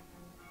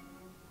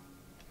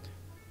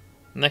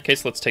 In that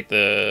case, let's take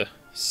the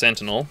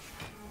Sentinel.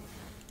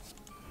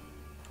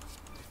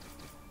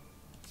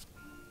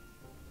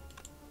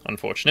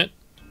 Unfortunate.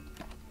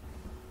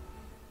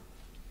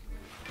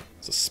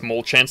 There's a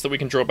small chance that we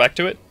can draw back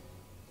to it.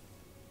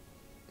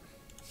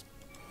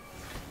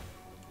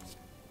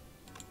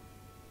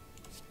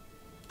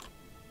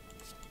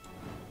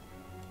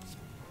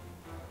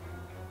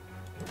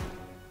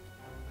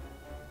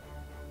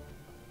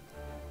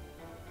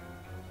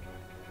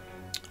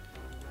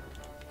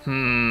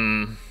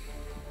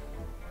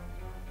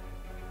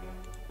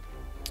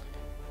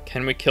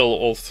 Can we kill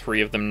all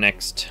 3 of them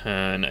next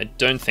turn? I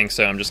don't think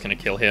so. I'm just going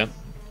to kill here.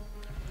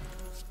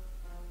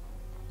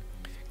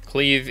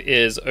 Cleave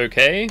is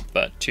okay,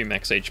 but 2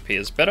 max HP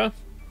is better.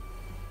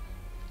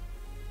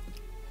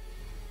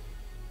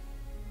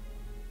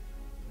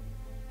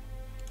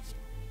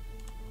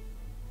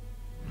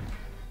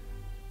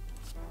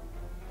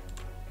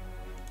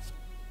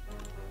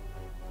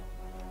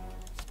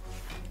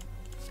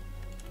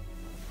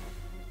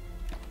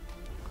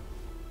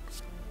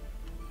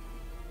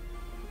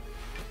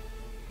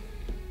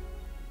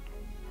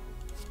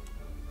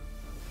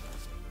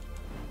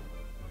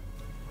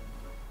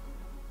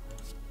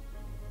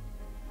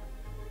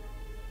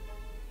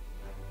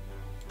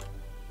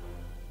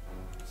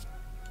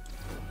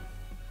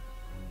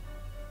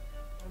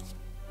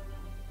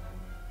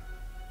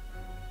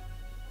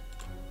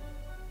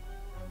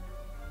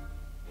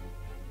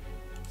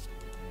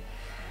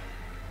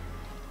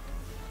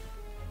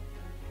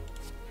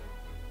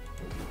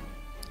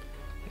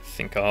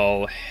 I think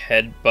I'll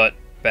headbutt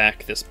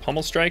back this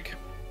Pommel Strike.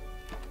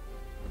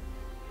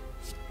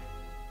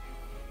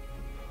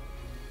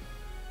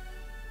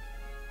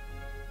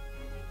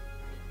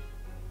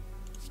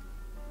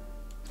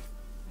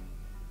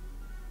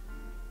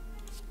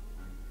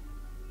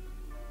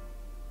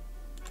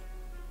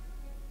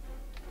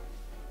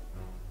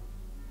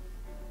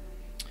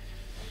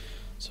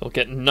 So I'll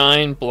get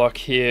 9 block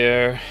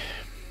here.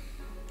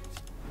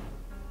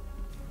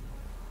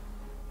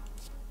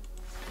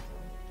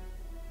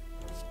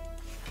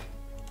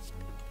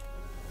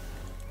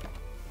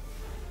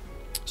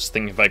 Just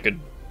thinking if I could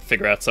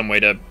figure out some way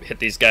to hit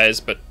these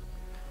guys, but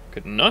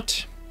could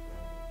not.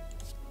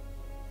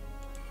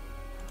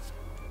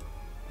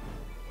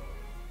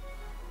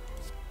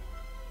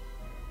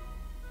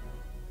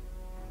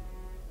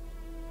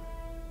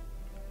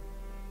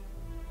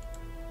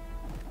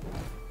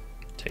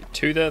 Take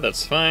 2 there,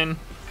 that's fine.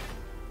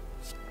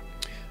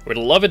 Would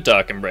love a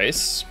Dark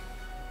Embrace.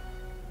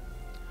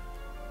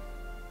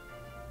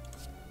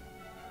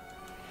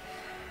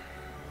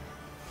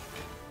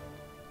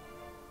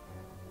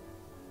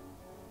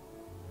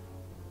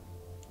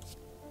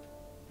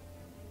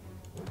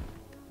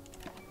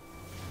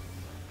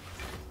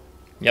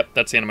 Yep,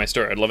 that's the end of my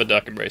story. I'd love a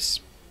Dark Embrace.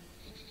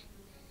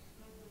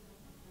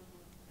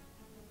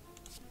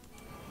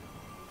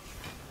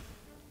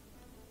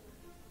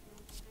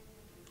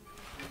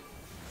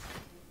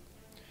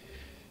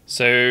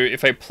 So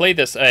if I play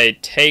this, I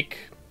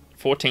take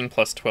 14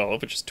 plus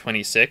 12, which is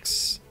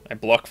 26. I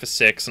block for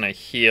 6, and I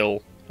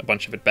heal a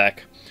bunch of it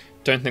back.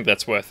 Don't think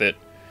that's worth it.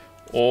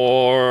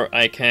 Or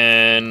I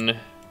can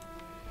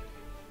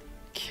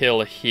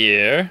kill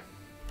here.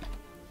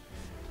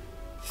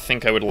 I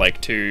think I would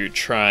like to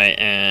try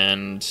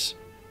and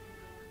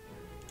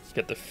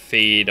get the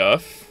feed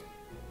off.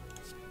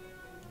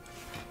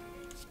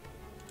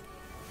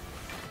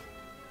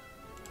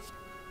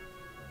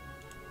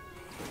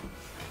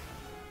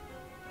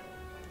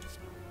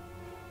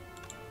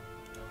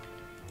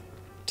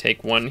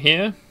 Take one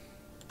here.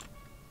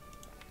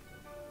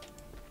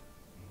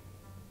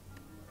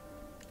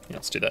 Yeah,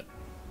 let's do that.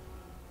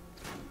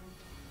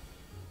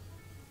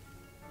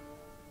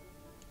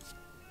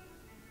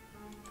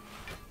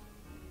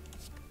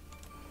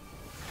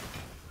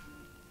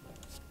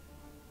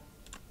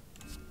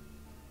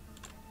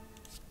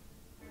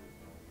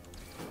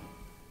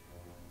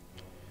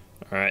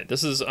 Alright,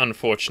 this is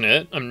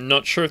unfortunate. I'm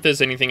not sure if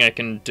there's anything I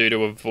can do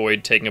to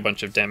avoid taking a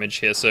bunch of damage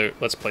here, so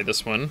let's play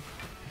this one.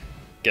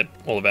 Get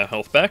all of our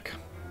health back.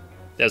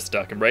 There's the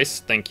Dark Embrace,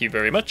 thank you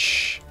very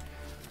much.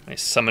 I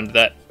summoned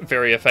that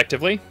very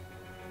effectively.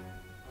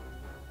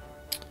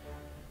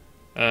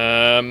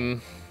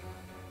 I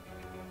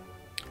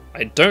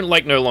don't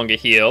like no longer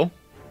heal.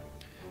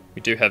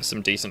 We do have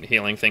some decent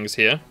healing things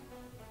here.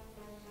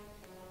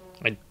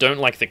 I don't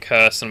like the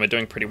curse, and we're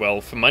doing pretty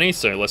well for money,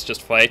 so let's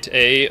just fight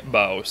a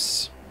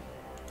boss.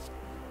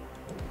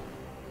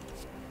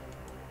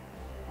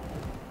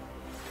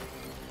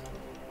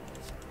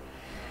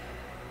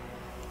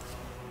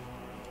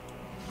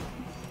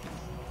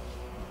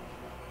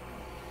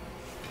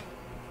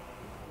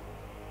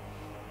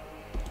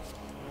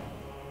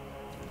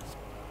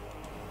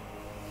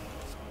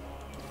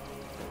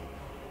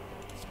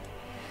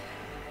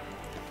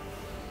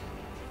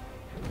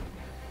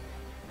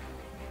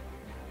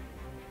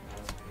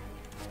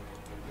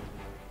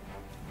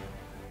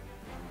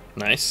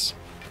 Nice.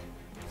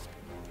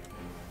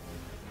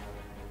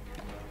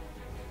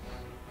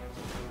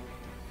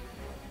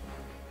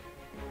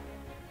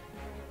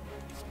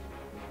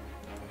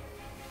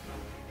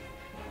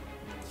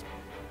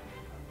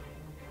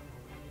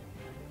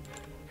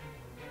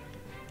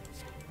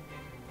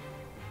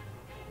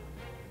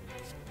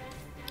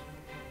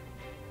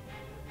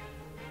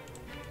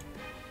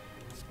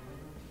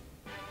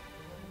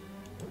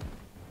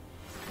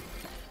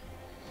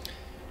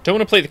 Don't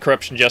want to play the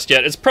corruption just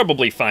yet. It's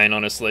probably fine,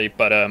 honestly,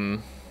 but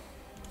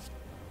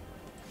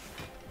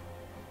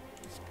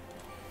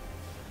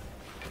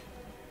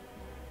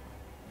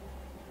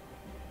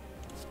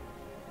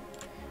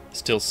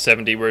still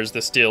 70, whereas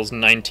this deals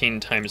 19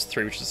 times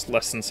 3, which is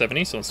less than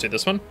 70, so let's do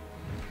this one.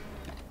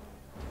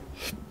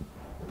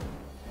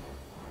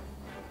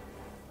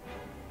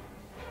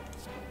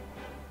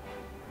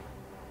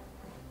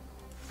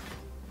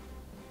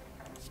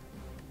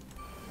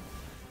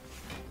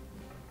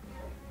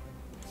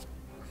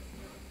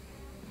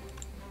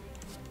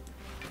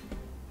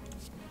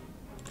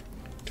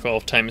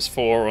 $12 times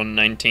 4 or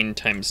 19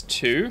 times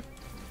 2.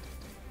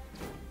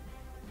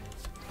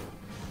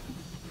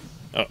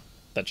 Oh,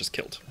 that just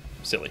killed.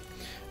 Silly.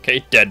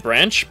 Okay, Dead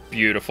Branch.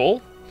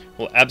 Beautiful.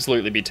 We'll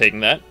absolutely be taking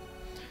that.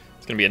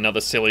 It's going to be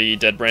another silly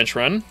Dead Branch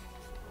run.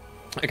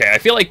 Okay, I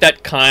feel like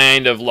that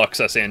kind of locks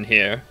us in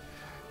here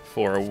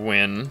for a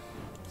win.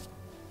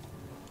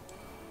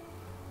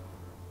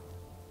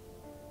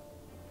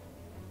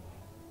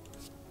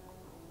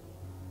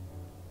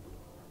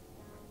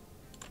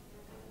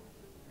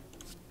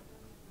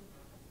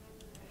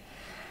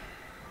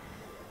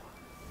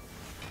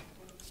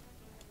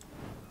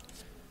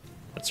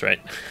 That's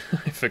right.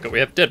 I forgot we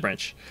have Dead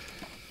Branch.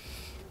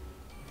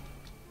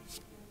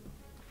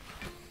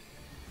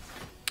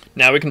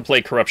 Now we can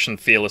play Corruption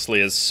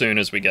fearlessly as soon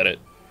as we get it,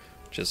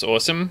 which is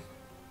awesome.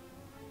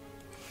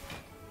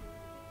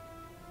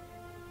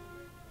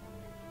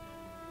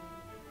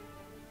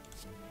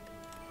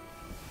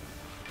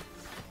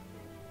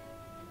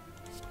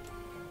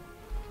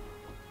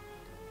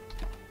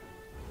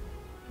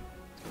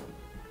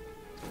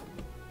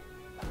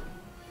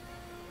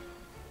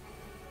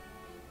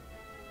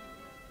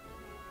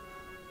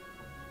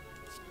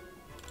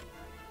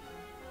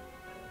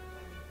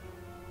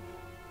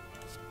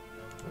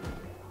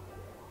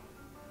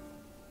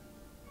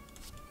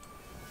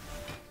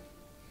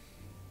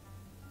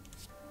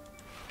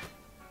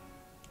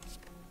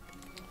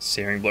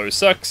 Searing Blow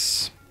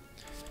sucks.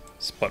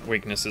 Spot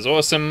Weakness is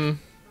awesome.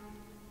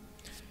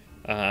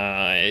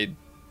 I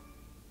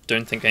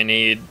don't think I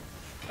need...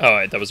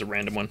 Oh, that was a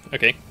random one.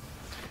 Okay.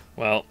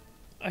 Well,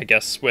 I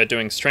guess we're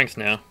doing Strength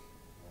now.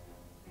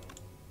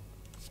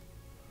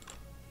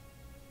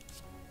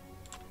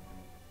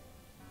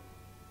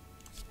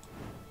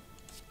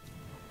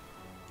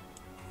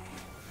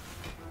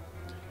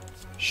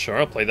 Sure,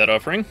 I'll play that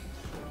offering.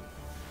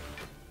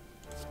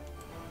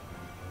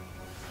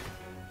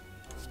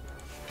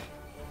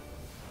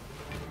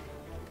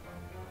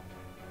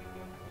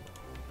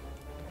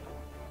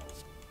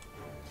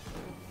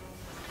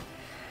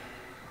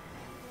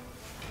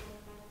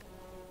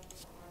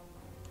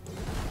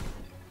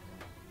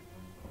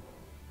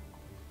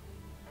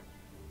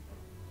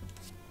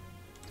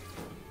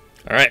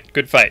 Alright,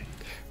 good fight.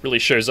 Really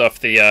shows off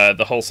the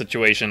whole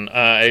situation.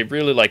 I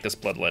really like this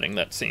bloodletting.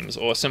 That seems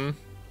awesome.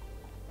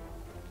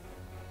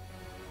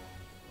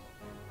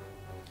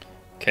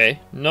 Okay,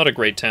 not a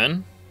great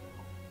turn.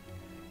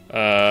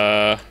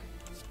 I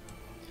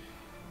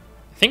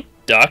think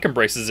Dark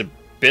Embrace is a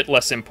bit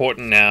less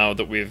important now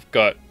that we've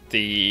got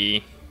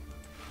the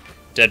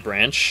Dead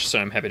Branch, so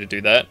I'm happy to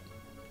do that.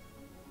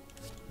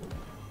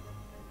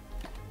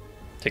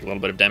 Take a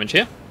little bit of damage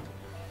here.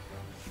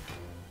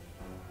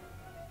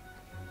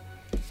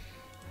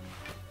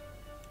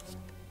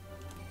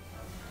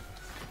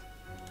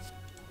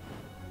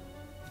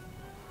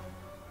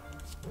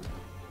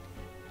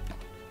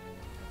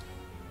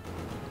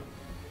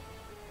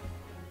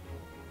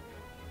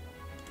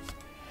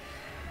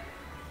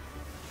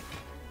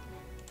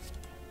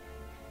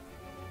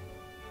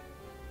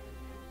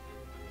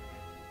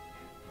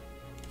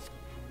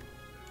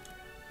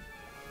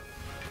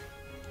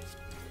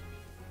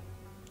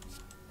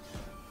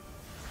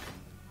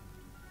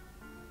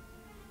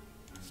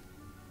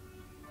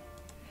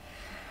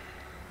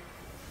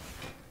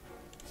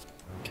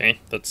 Okay,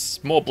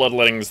 that's more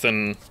bloodlettings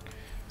than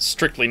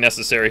strictly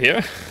necessary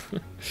here.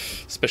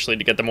 Especially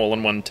to get them all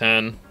in one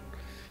turn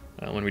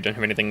when we don't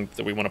have anything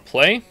that we want to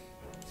play.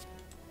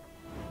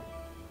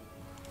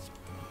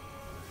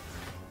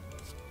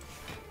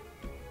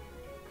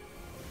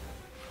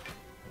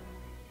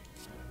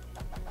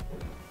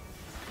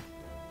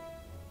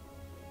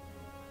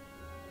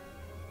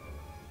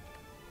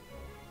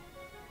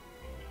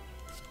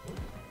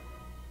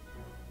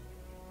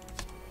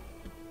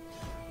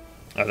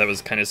 Oh, that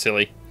was kind of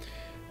silly.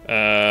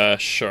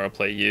 Sure, I'll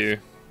play you.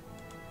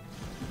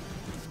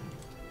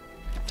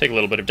 Take a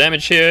little bit of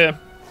damage here.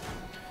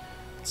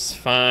 It's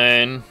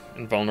fine.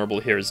 Invulnerable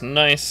here is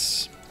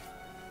nice.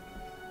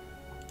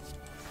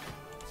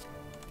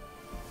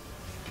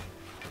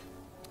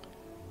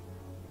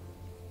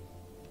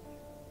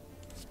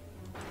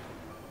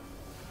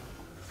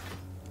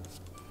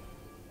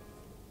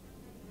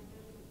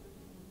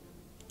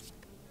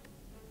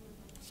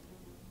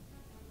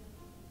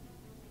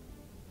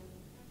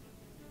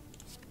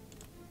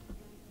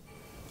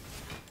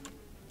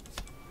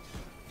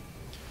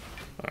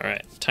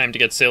 Alright, time to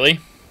get silly.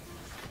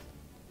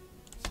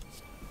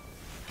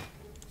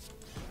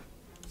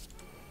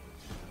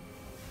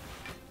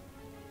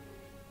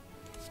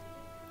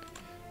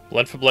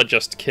 Blood for blood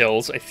just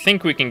kills. I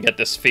think we can get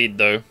this feed,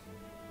 though.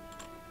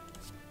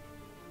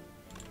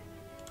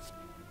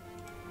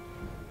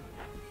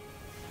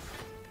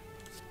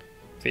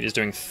 Feed is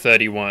doing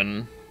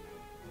 31.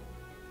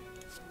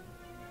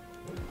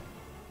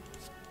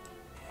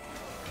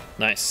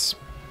 Nice.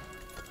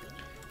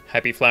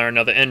 Happy Flower,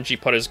 another energy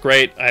pot is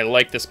great. I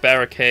like this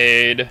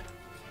barricade.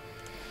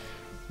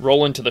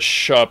 Roll into the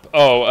shop.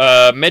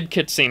 Oh,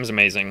 medkit seems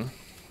amazing.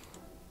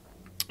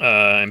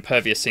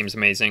 Impervious seems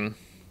amazing.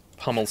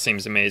 Pummel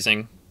seems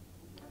amazing.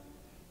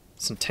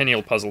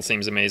 Centennial Puzzle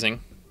seems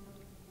amazing.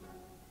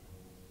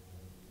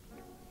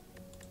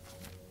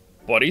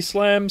 Body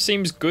Slam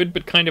seems good,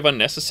 but kind of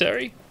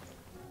unnecessary.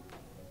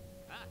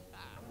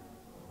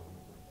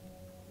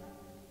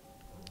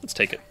 Let's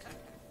take it.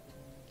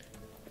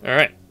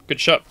 Alright, good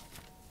shot.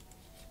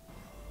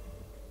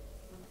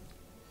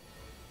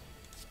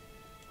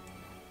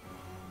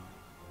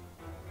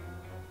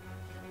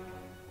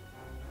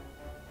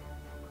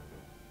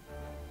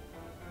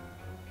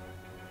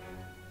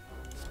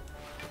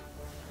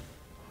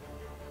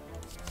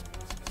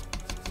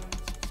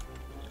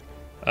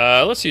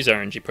 Let's use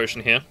RNG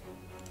potion here.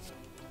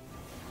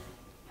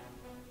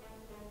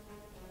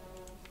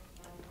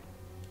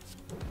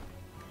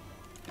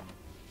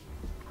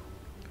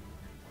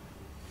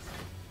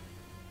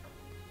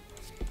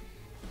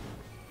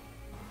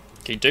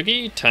 Okie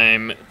dokie,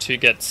 time to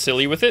get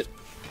silly with it.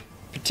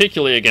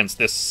 Particularly against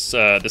this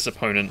this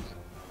opponent.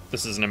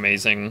 This is an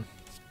amazing.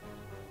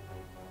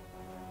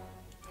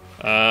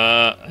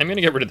 I'm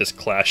gonna get rid of this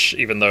clash,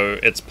 even though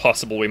it's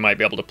possible we might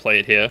be able to play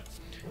it here.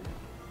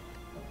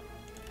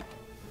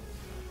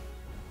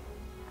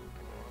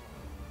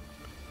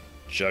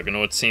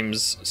 Juggernaut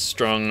seems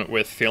strong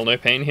with Feel No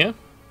Pain here.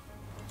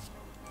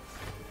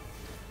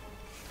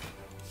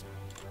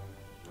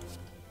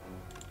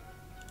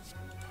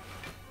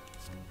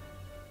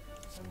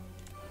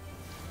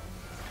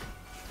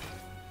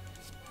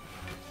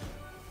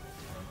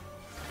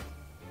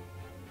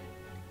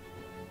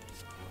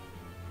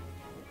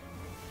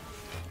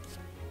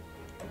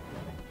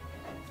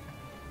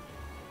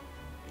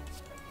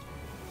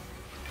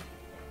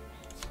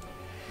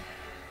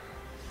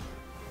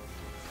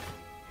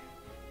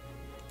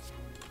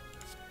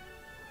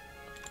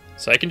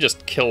 So I can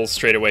just kill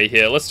straight away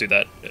here. Let's do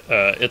that.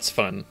 It's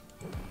fun.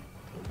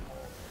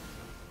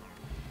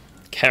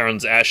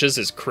 Charon's Ashes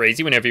is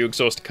crazy. Whenever you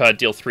exhaust a card,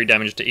 deal 3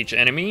 damage to each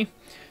enemy.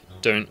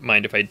 Don't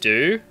mind if I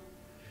do.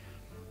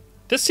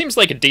 This seems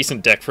like a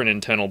decent deck for an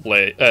internal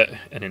blade.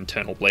 An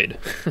internal blade.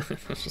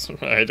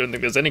 I don't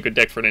think there's any good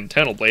deck for an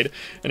internal blade.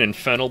 An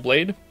infernal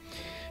blade.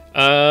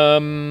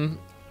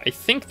 I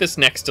think this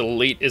next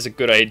elite is a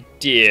good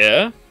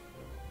idea.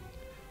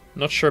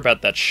 Not sure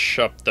about that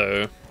shop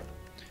though.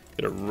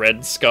 Got a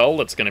red skull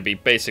that's going to be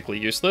basically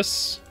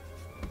useless.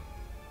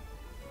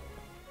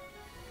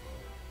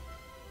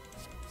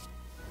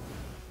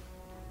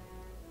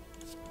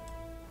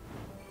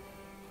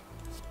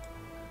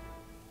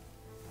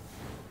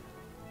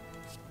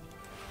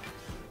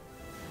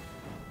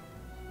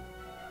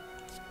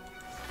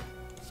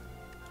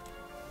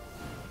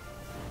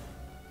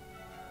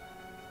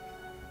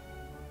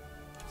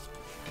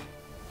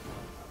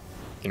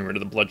 Getting rid of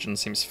the bludgeon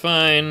seems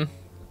fine.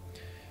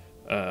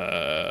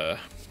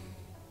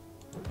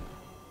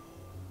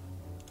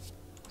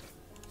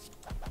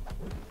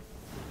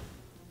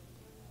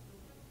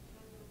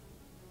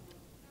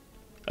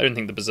 I don't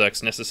think the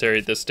Berserk's necessary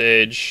at this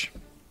stage.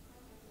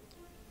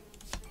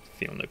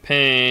 Feel No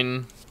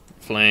Pain.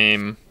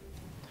 Flame.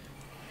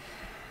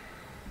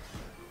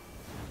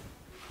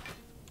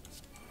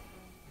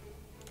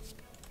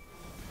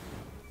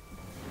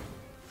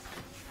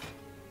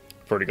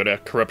 We've already got our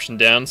corruption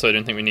down, so I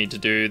don't think we need to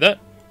do that.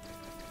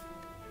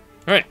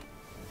 Alright.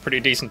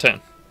 Pretty decent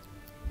turn.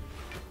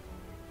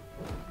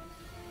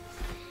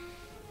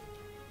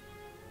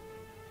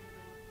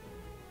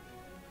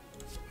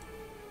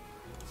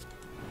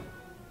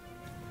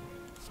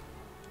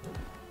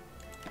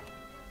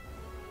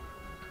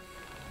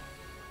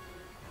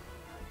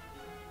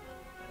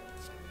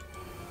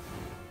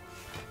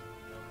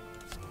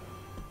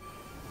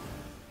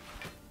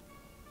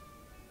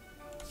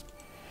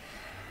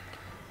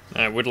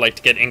 I would like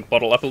to get Ink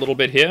Bottle up a little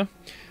bit here.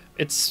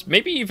 It's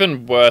maybe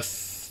even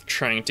worth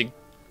trying to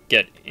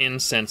get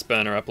Incense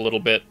Burner up a little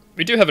bit.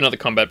 We do have another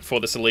combat before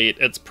this elite.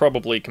 It's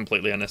probably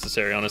completely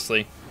unnecessary,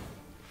 honestly.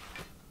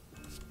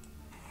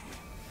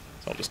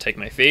 So I'll just take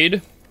my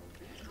feed.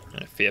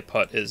 And Fear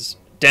Pot is...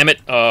 Damn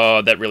it!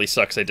 Oh, that really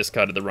sucks. I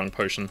discarded the wrong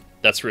potion.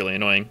 That's really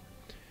annoying.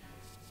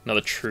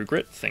 Another True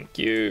Grit. Thank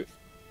you.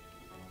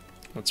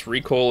 Let's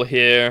recall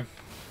here.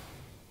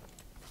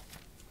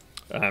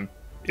 I'm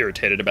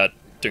irritated about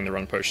doing the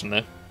wrong potion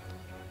there.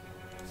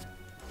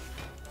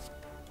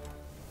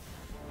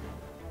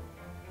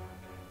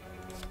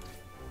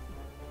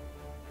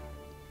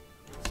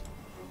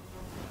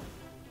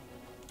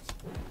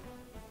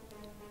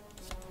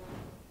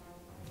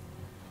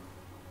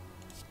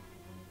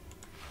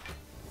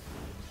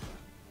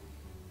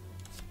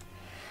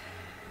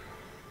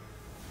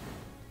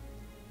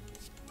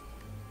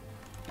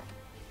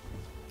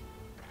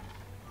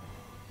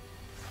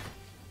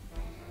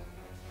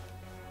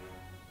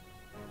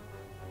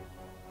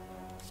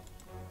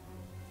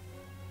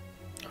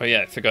 Oh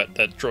yeah, I forgot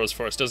that draws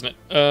for us, doesn't it?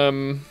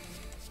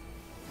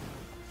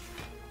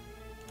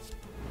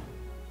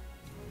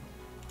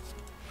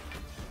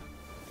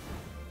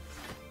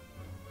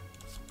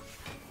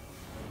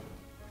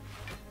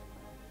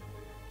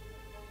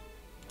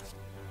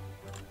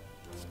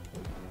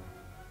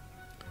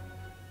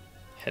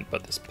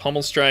 Headbutt this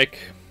Pommel Strike.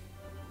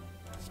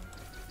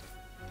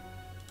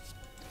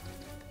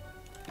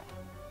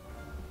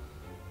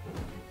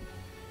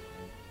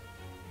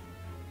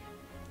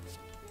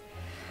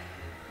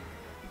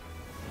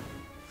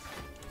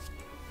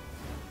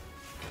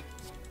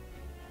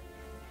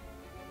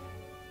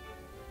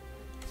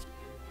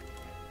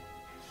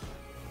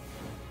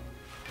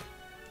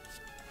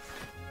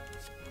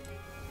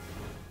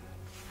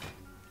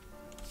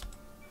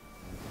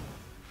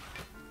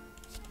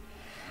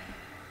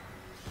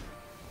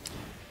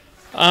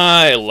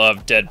 I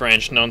love Dead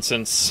Branch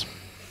nonsense.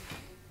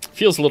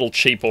 Feels a little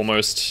cheap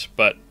almost,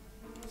 but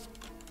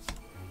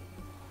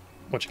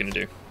what you gonna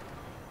do?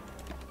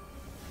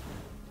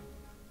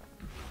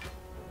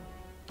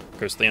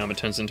 Ghostly Armor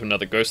turns into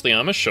another Ghostly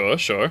Armor, sure,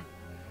 sure.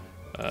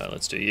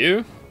 Let's do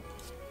you.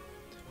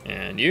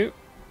 And you.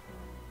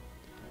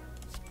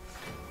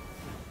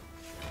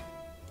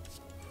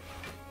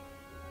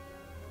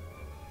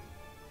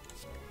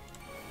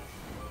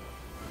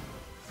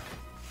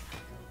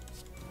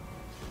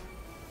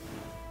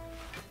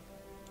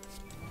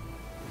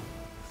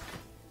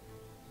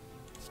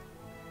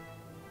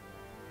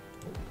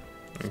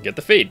 Get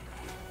the feed.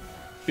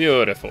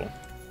 Beautiful.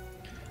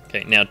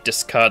 Okay, now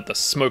discard the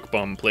Smoke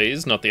Bomb,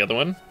 please, not the other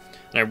one.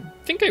 And I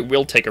think I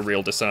will take a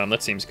Real Disarm,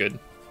 that seems good.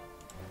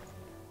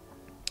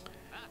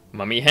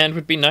 Mummy Hand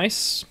would be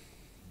nice.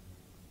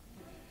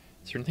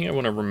 Is there anything I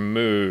want to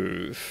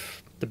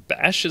remove? The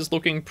Bash is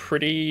looking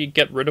pretty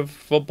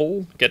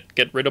get-rid-of-able.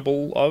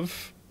 Get-rid-able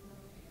of.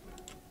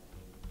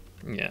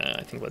 Yeah,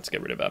 I think let's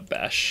get rid of our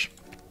Bash.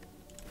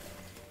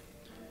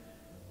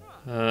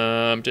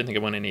 Don't think I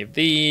want any of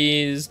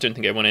these. Don't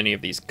think I want any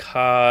of these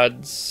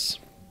cards.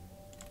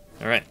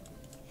 Alright.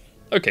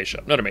 Okay,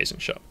 shop. Not amazing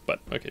shop, but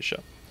okay,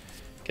 shop.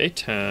 Okay,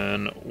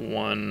 turn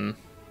 1.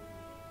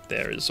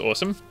 There is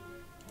awesome.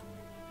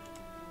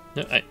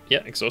 No,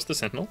 yeah, exhaust the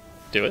Sentinel.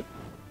 Do it.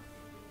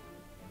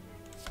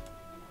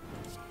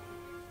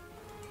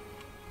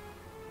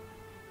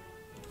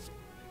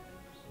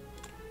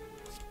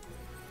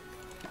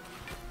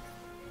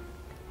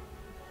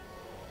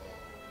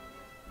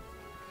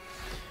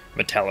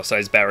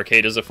 Metallicized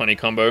Barricade is a funny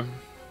combo.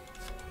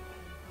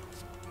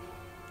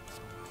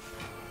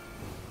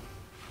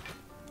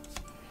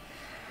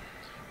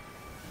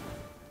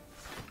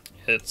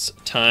 It's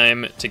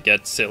time to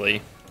get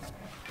silly.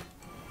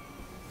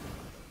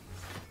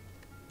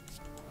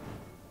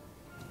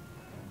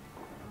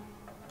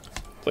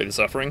 Play the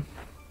Suffering.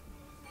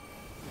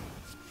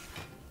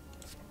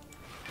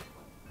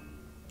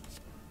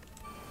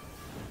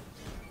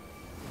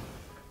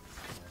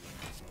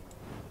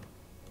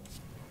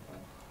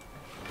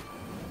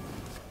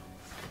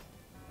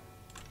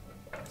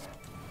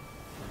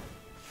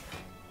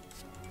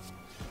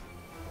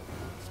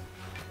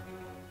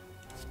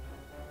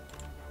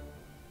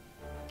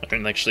 I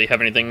don't actually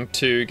have anything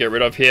to get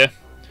rid of here.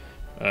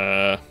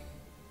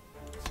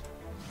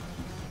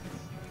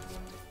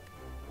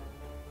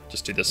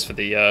 Just do this for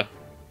the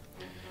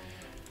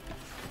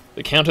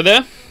counter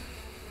there.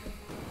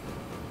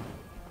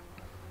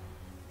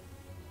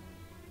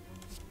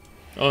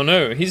 Oh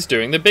no, he's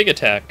doing the big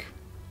attack.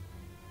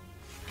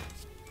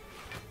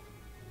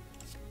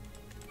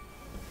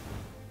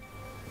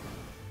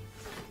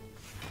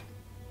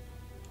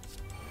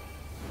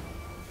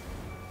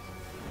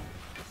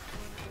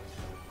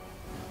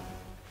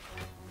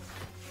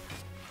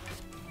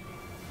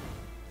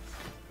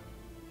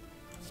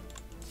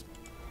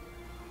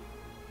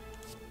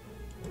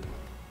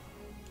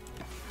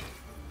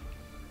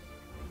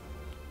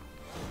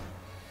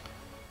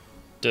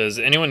 Does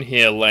anyone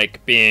here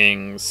like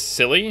being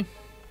silly?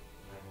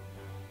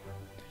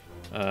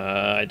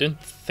 I don't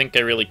think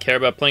I really care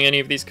about playing any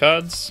of these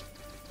cards.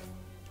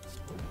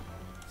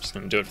 Just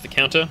going to do it for the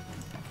counter.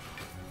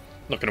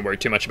 Not going to worry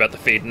too much about the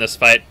feed in this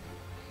fight.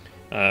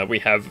 We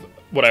have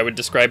what I would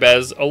describe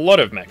as a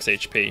lot of max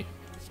HP.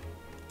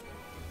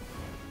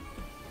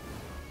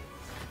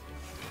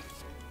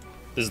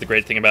 This is the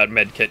great thing about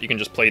medkit, you can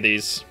just play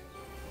these.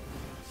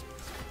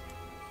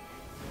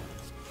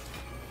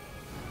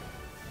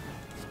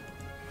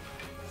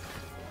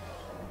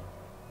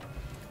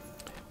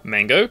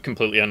 Mango,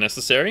 completely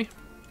unnecessary.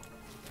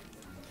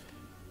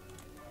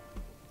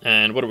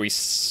 And what are we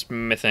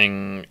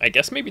smithing? I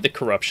guess maybe the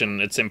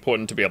corruption. It's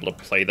important to be able to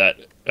play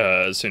that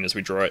as soon as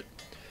we draw it.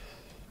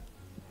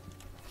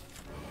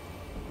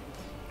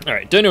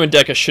 Alright, Dono and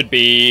Deca should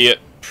be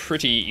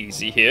pretty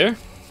easy here.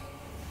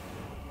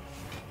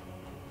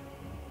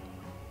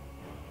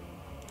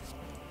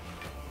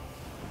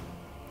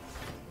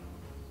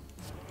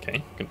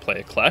 Okay, can play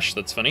a Clash,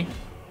 that's funny.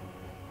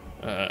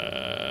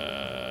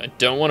 I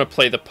don't want to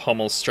play the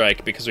Pommel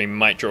Strike because we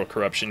might draw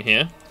Corruption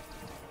here.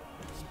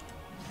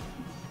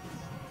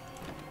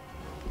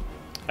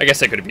 I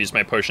guess I could have used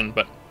my potion,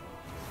 but...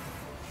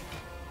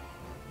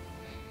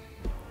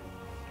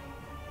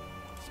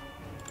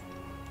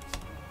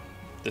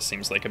 this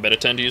seems like a better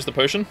turn to use the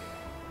potion.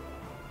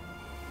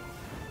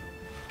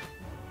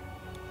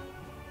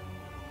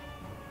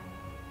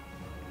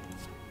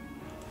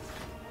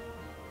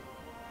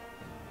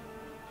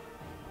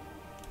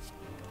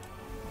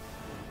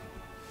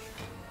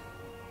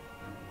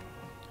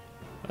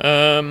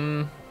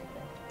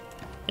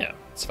 Yeah,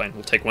 it's fine,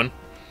 we'll take one.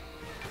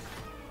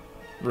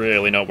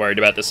 Really not worried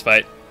about this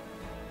fight.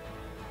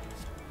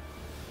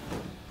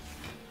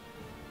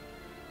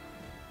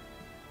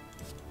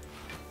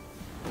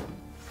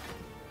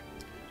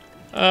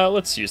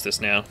 Let's use this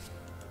now.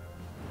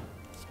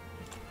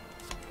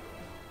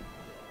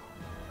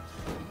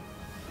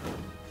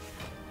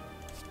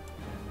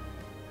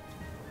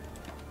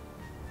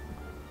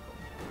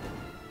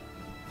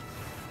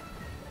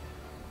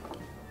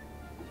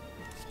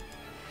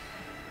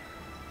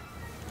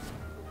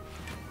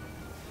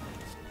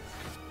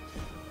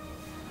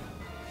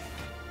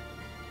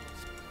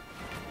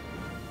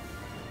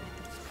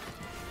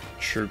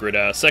 True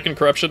Grid, second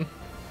corruption.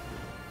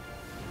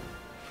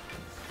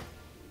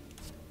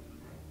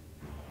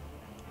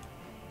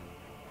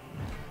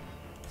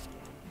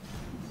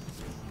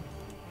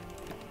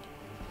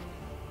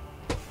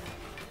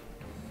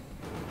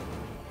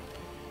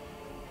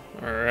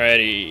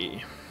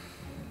 Alrighty.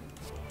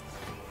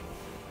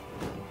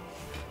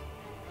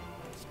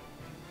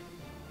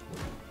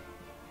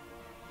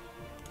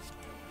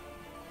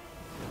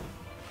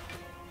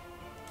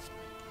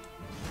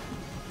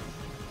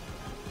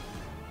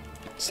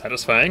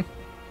 Satisfying.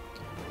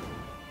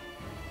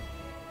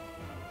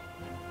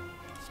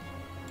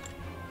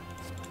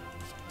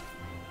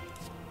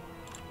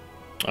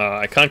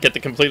 I can't get the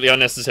completely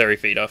unnecessary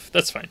feed off.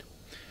 That's fine.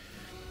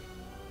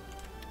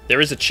 There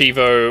is a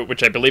Chivo,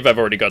 which I believe I've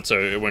already got, so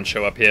it won't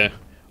show up here.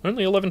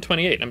 Only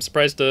 1128. I'm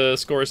surprised the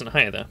score isn't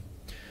higher there.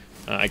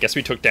 I guess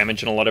we took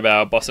damage in a lot of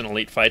our boss and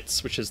elite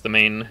fights, which is the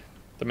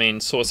main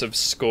source of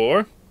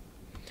score.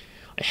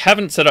 I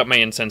haven't set up my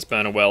incense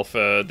burner well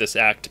for this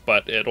act,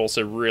 but it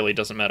also really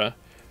doesn't matter.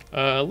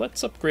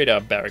 Let's upgrade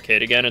our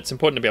barricade again. It's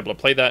important to be able to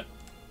play that.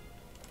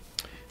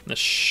 In the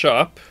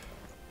shop,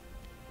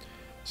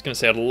 I was going to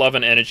say I'd love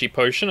an energy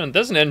potion, and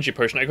there's an energy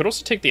potion. I could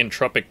also take the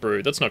entropic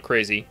brew. That's not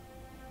crazy.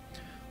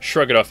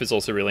 Shrug it off is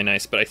also really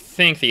nice, but I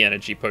think the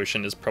energy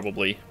potion is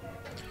probably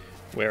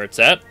where it's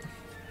at.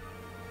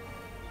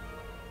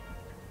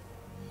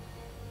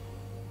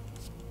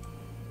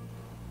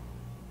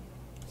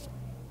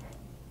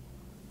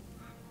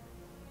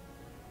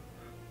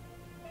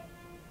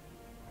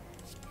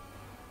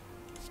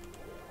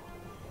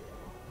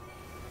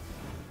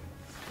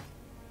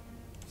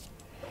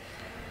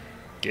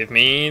 Give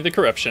me the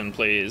corruption,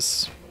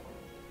 please.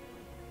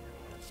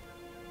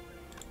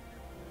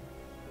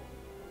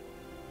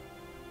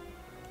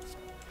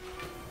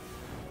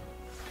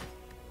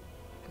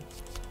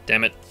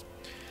 Damn it.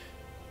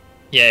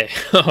 Yeah,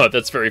 oh,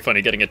 that's very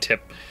funny, getting a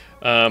tip.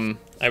 I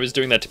was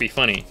doing that to be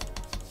funny.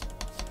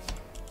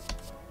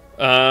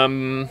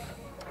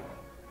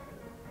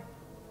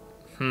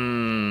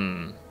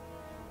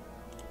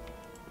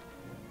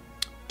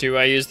 Do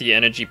I use the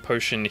energy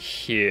potion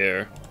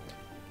here?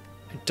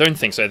 I don't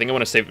think so. I think I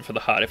want to save it for the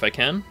heart if I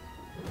can.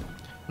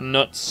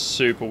 Not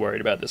super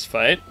worried about this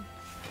fight.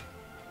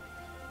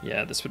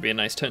 Yeah, this would be a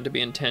nice turn to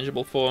be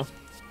intangible for.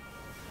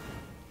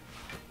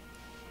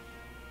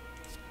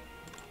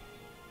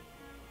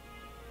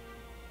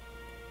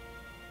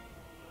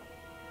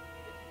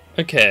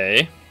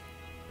 Okay.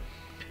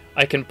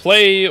 I can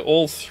play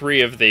all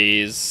three of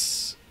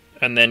these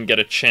and then get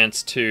a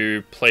chance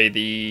to play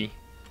the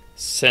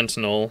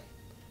Sentinel.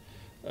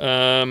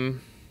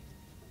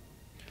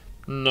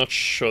 Not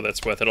sure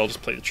that's worth it. I'll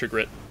just play the True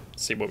Grit,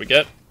 see what we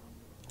get.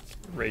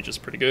 Rage is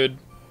pretty good.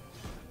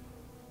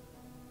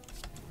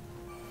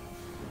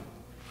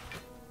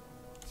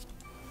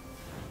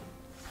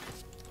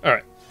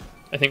 Alright,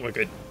 I think we're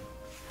good.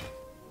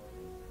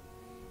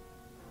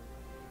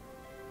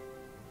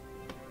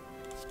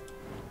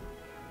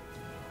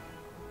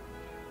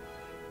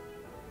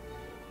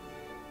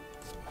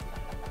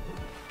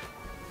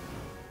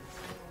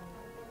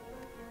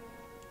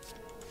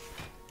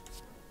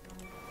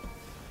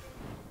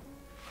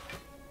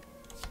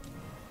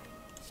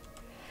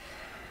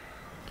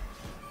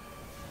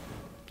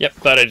 Yep,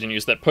 glad I didn't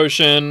use that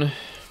potion.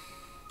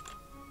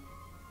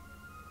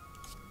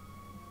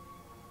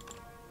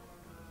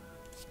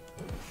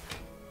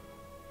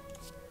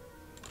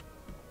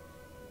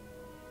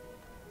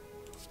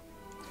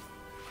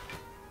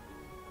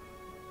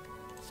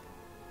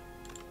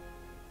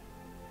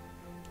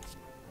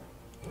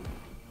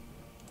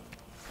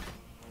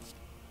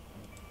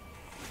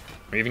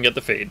 We even get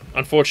the feed.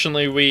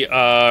 Unfortunately, we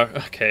are...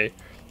 Okay,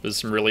 there's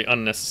some really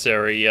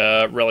unnecessary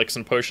relics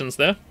and potions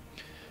there.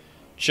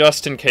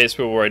 Just in case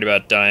we were worried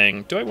about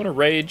dying. Do I want to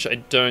rage? I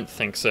don't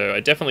think so.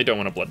 I definitely don't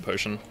want a blood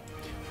potion.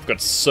 We've got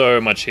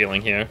so much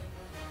healing here.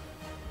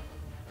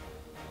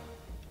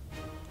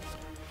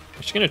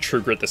 I'm just going to true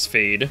grit this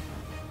feed.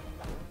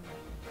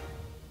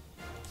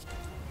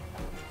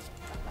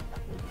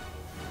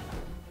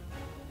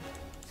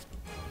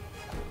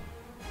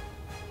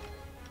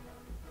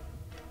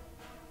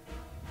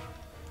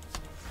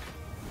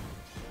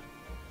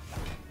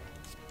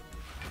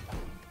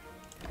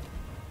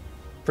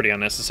 Pretty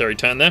unnecessary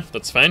turn there,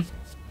 that's fine.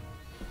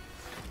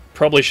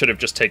 Probably should have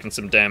just taken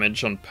some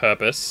damage on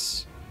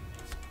purpose.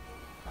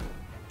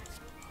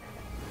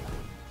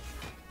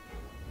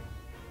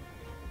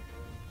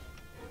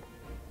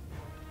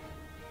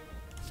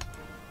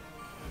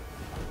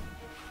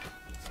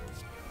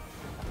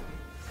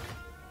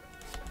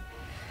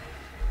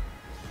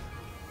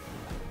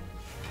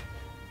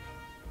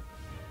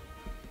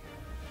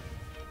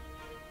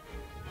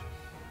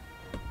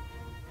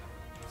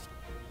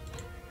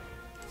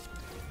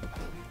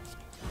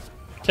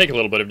 Take a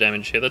little bit of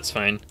damage here, that's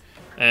fine.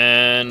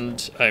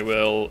 And I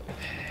will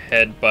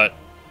headbutt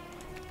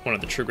one of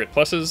the True Grit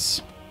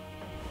pluses.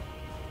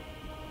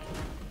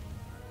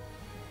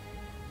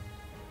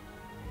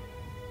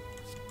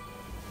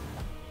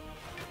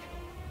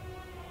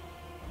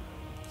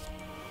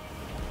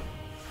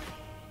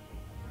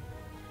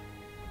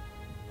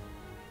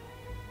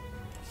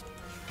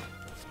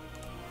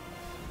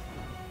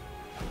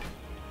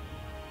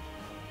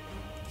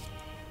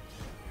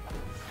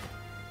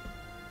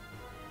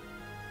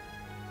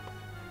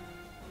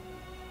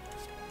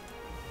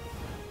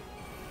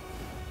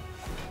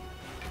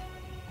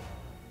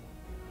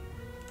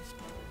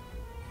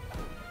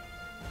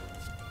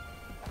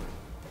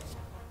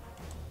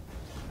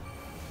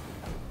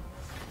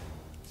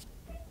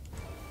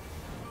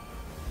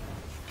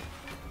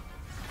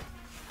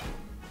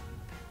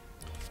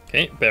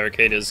 Okay,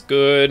 barricade is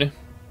good.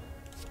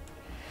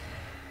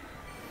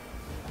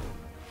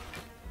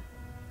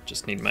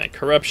 Just need my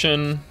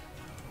corruption.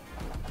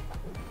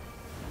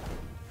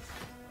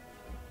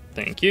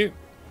 Thank you.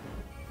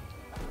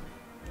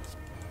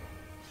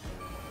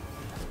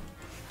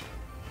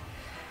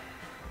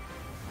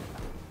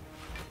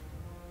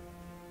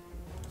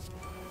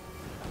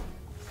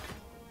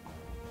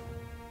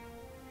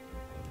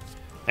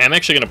 I am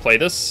actually going to play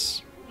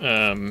this,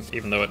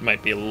 even though it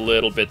might be a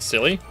little bit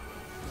silly.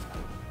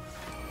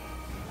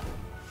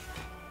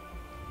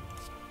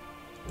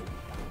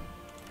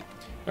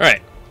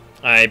 Alright,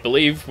 I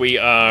believe we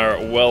are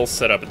well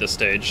set up at this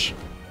stage.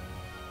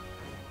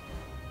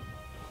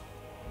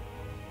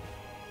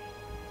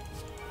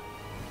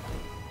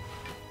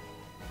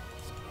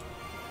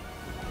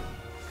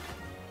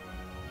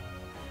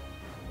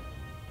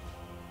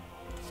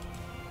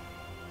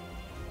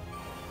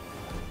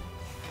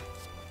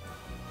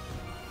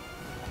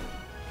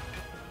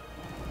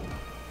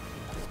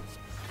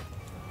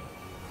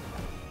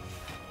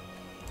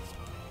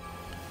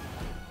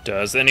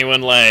 Does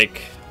anyone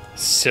like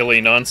silly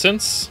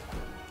nonsense?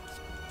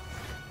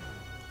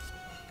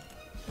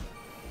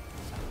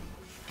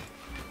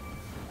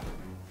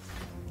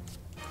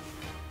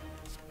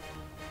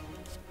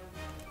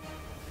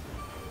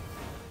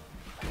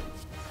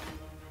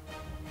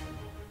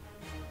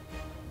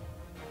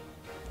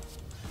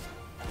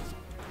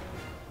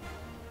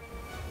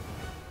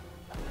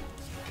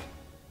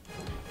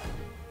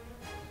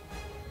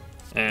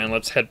 And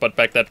let's headbutt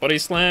back that body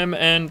slam,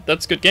 and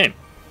that's a good game.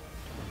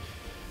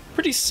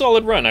 Pretty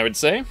solid run, I would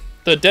say.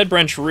 The Dead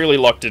Branch really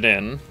locked it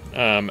in,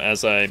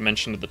 as I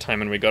mentioned at the time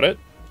when we got it.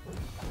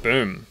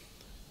 Boom.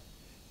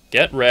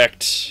 Get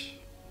wrecked,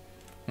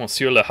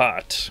 Monsieur Le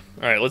Hart.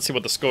 Alright, let's see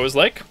what the score is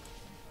like.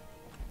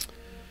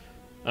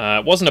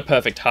 It wasn't a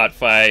perfect heart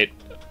fight.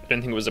 I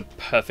don't think it was a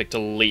perfect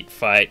elite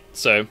fight,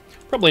 so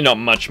probably not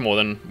much more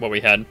than what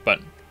we had,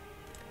 but...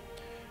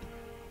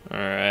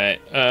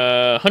 Alright,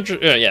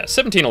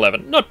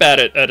 1711. Not bad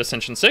at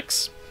Ascension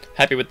 6.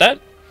 Happy with that.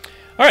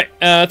 Alright,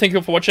 thank you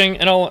all for watching,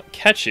 and I'll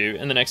catch you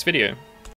in the next video.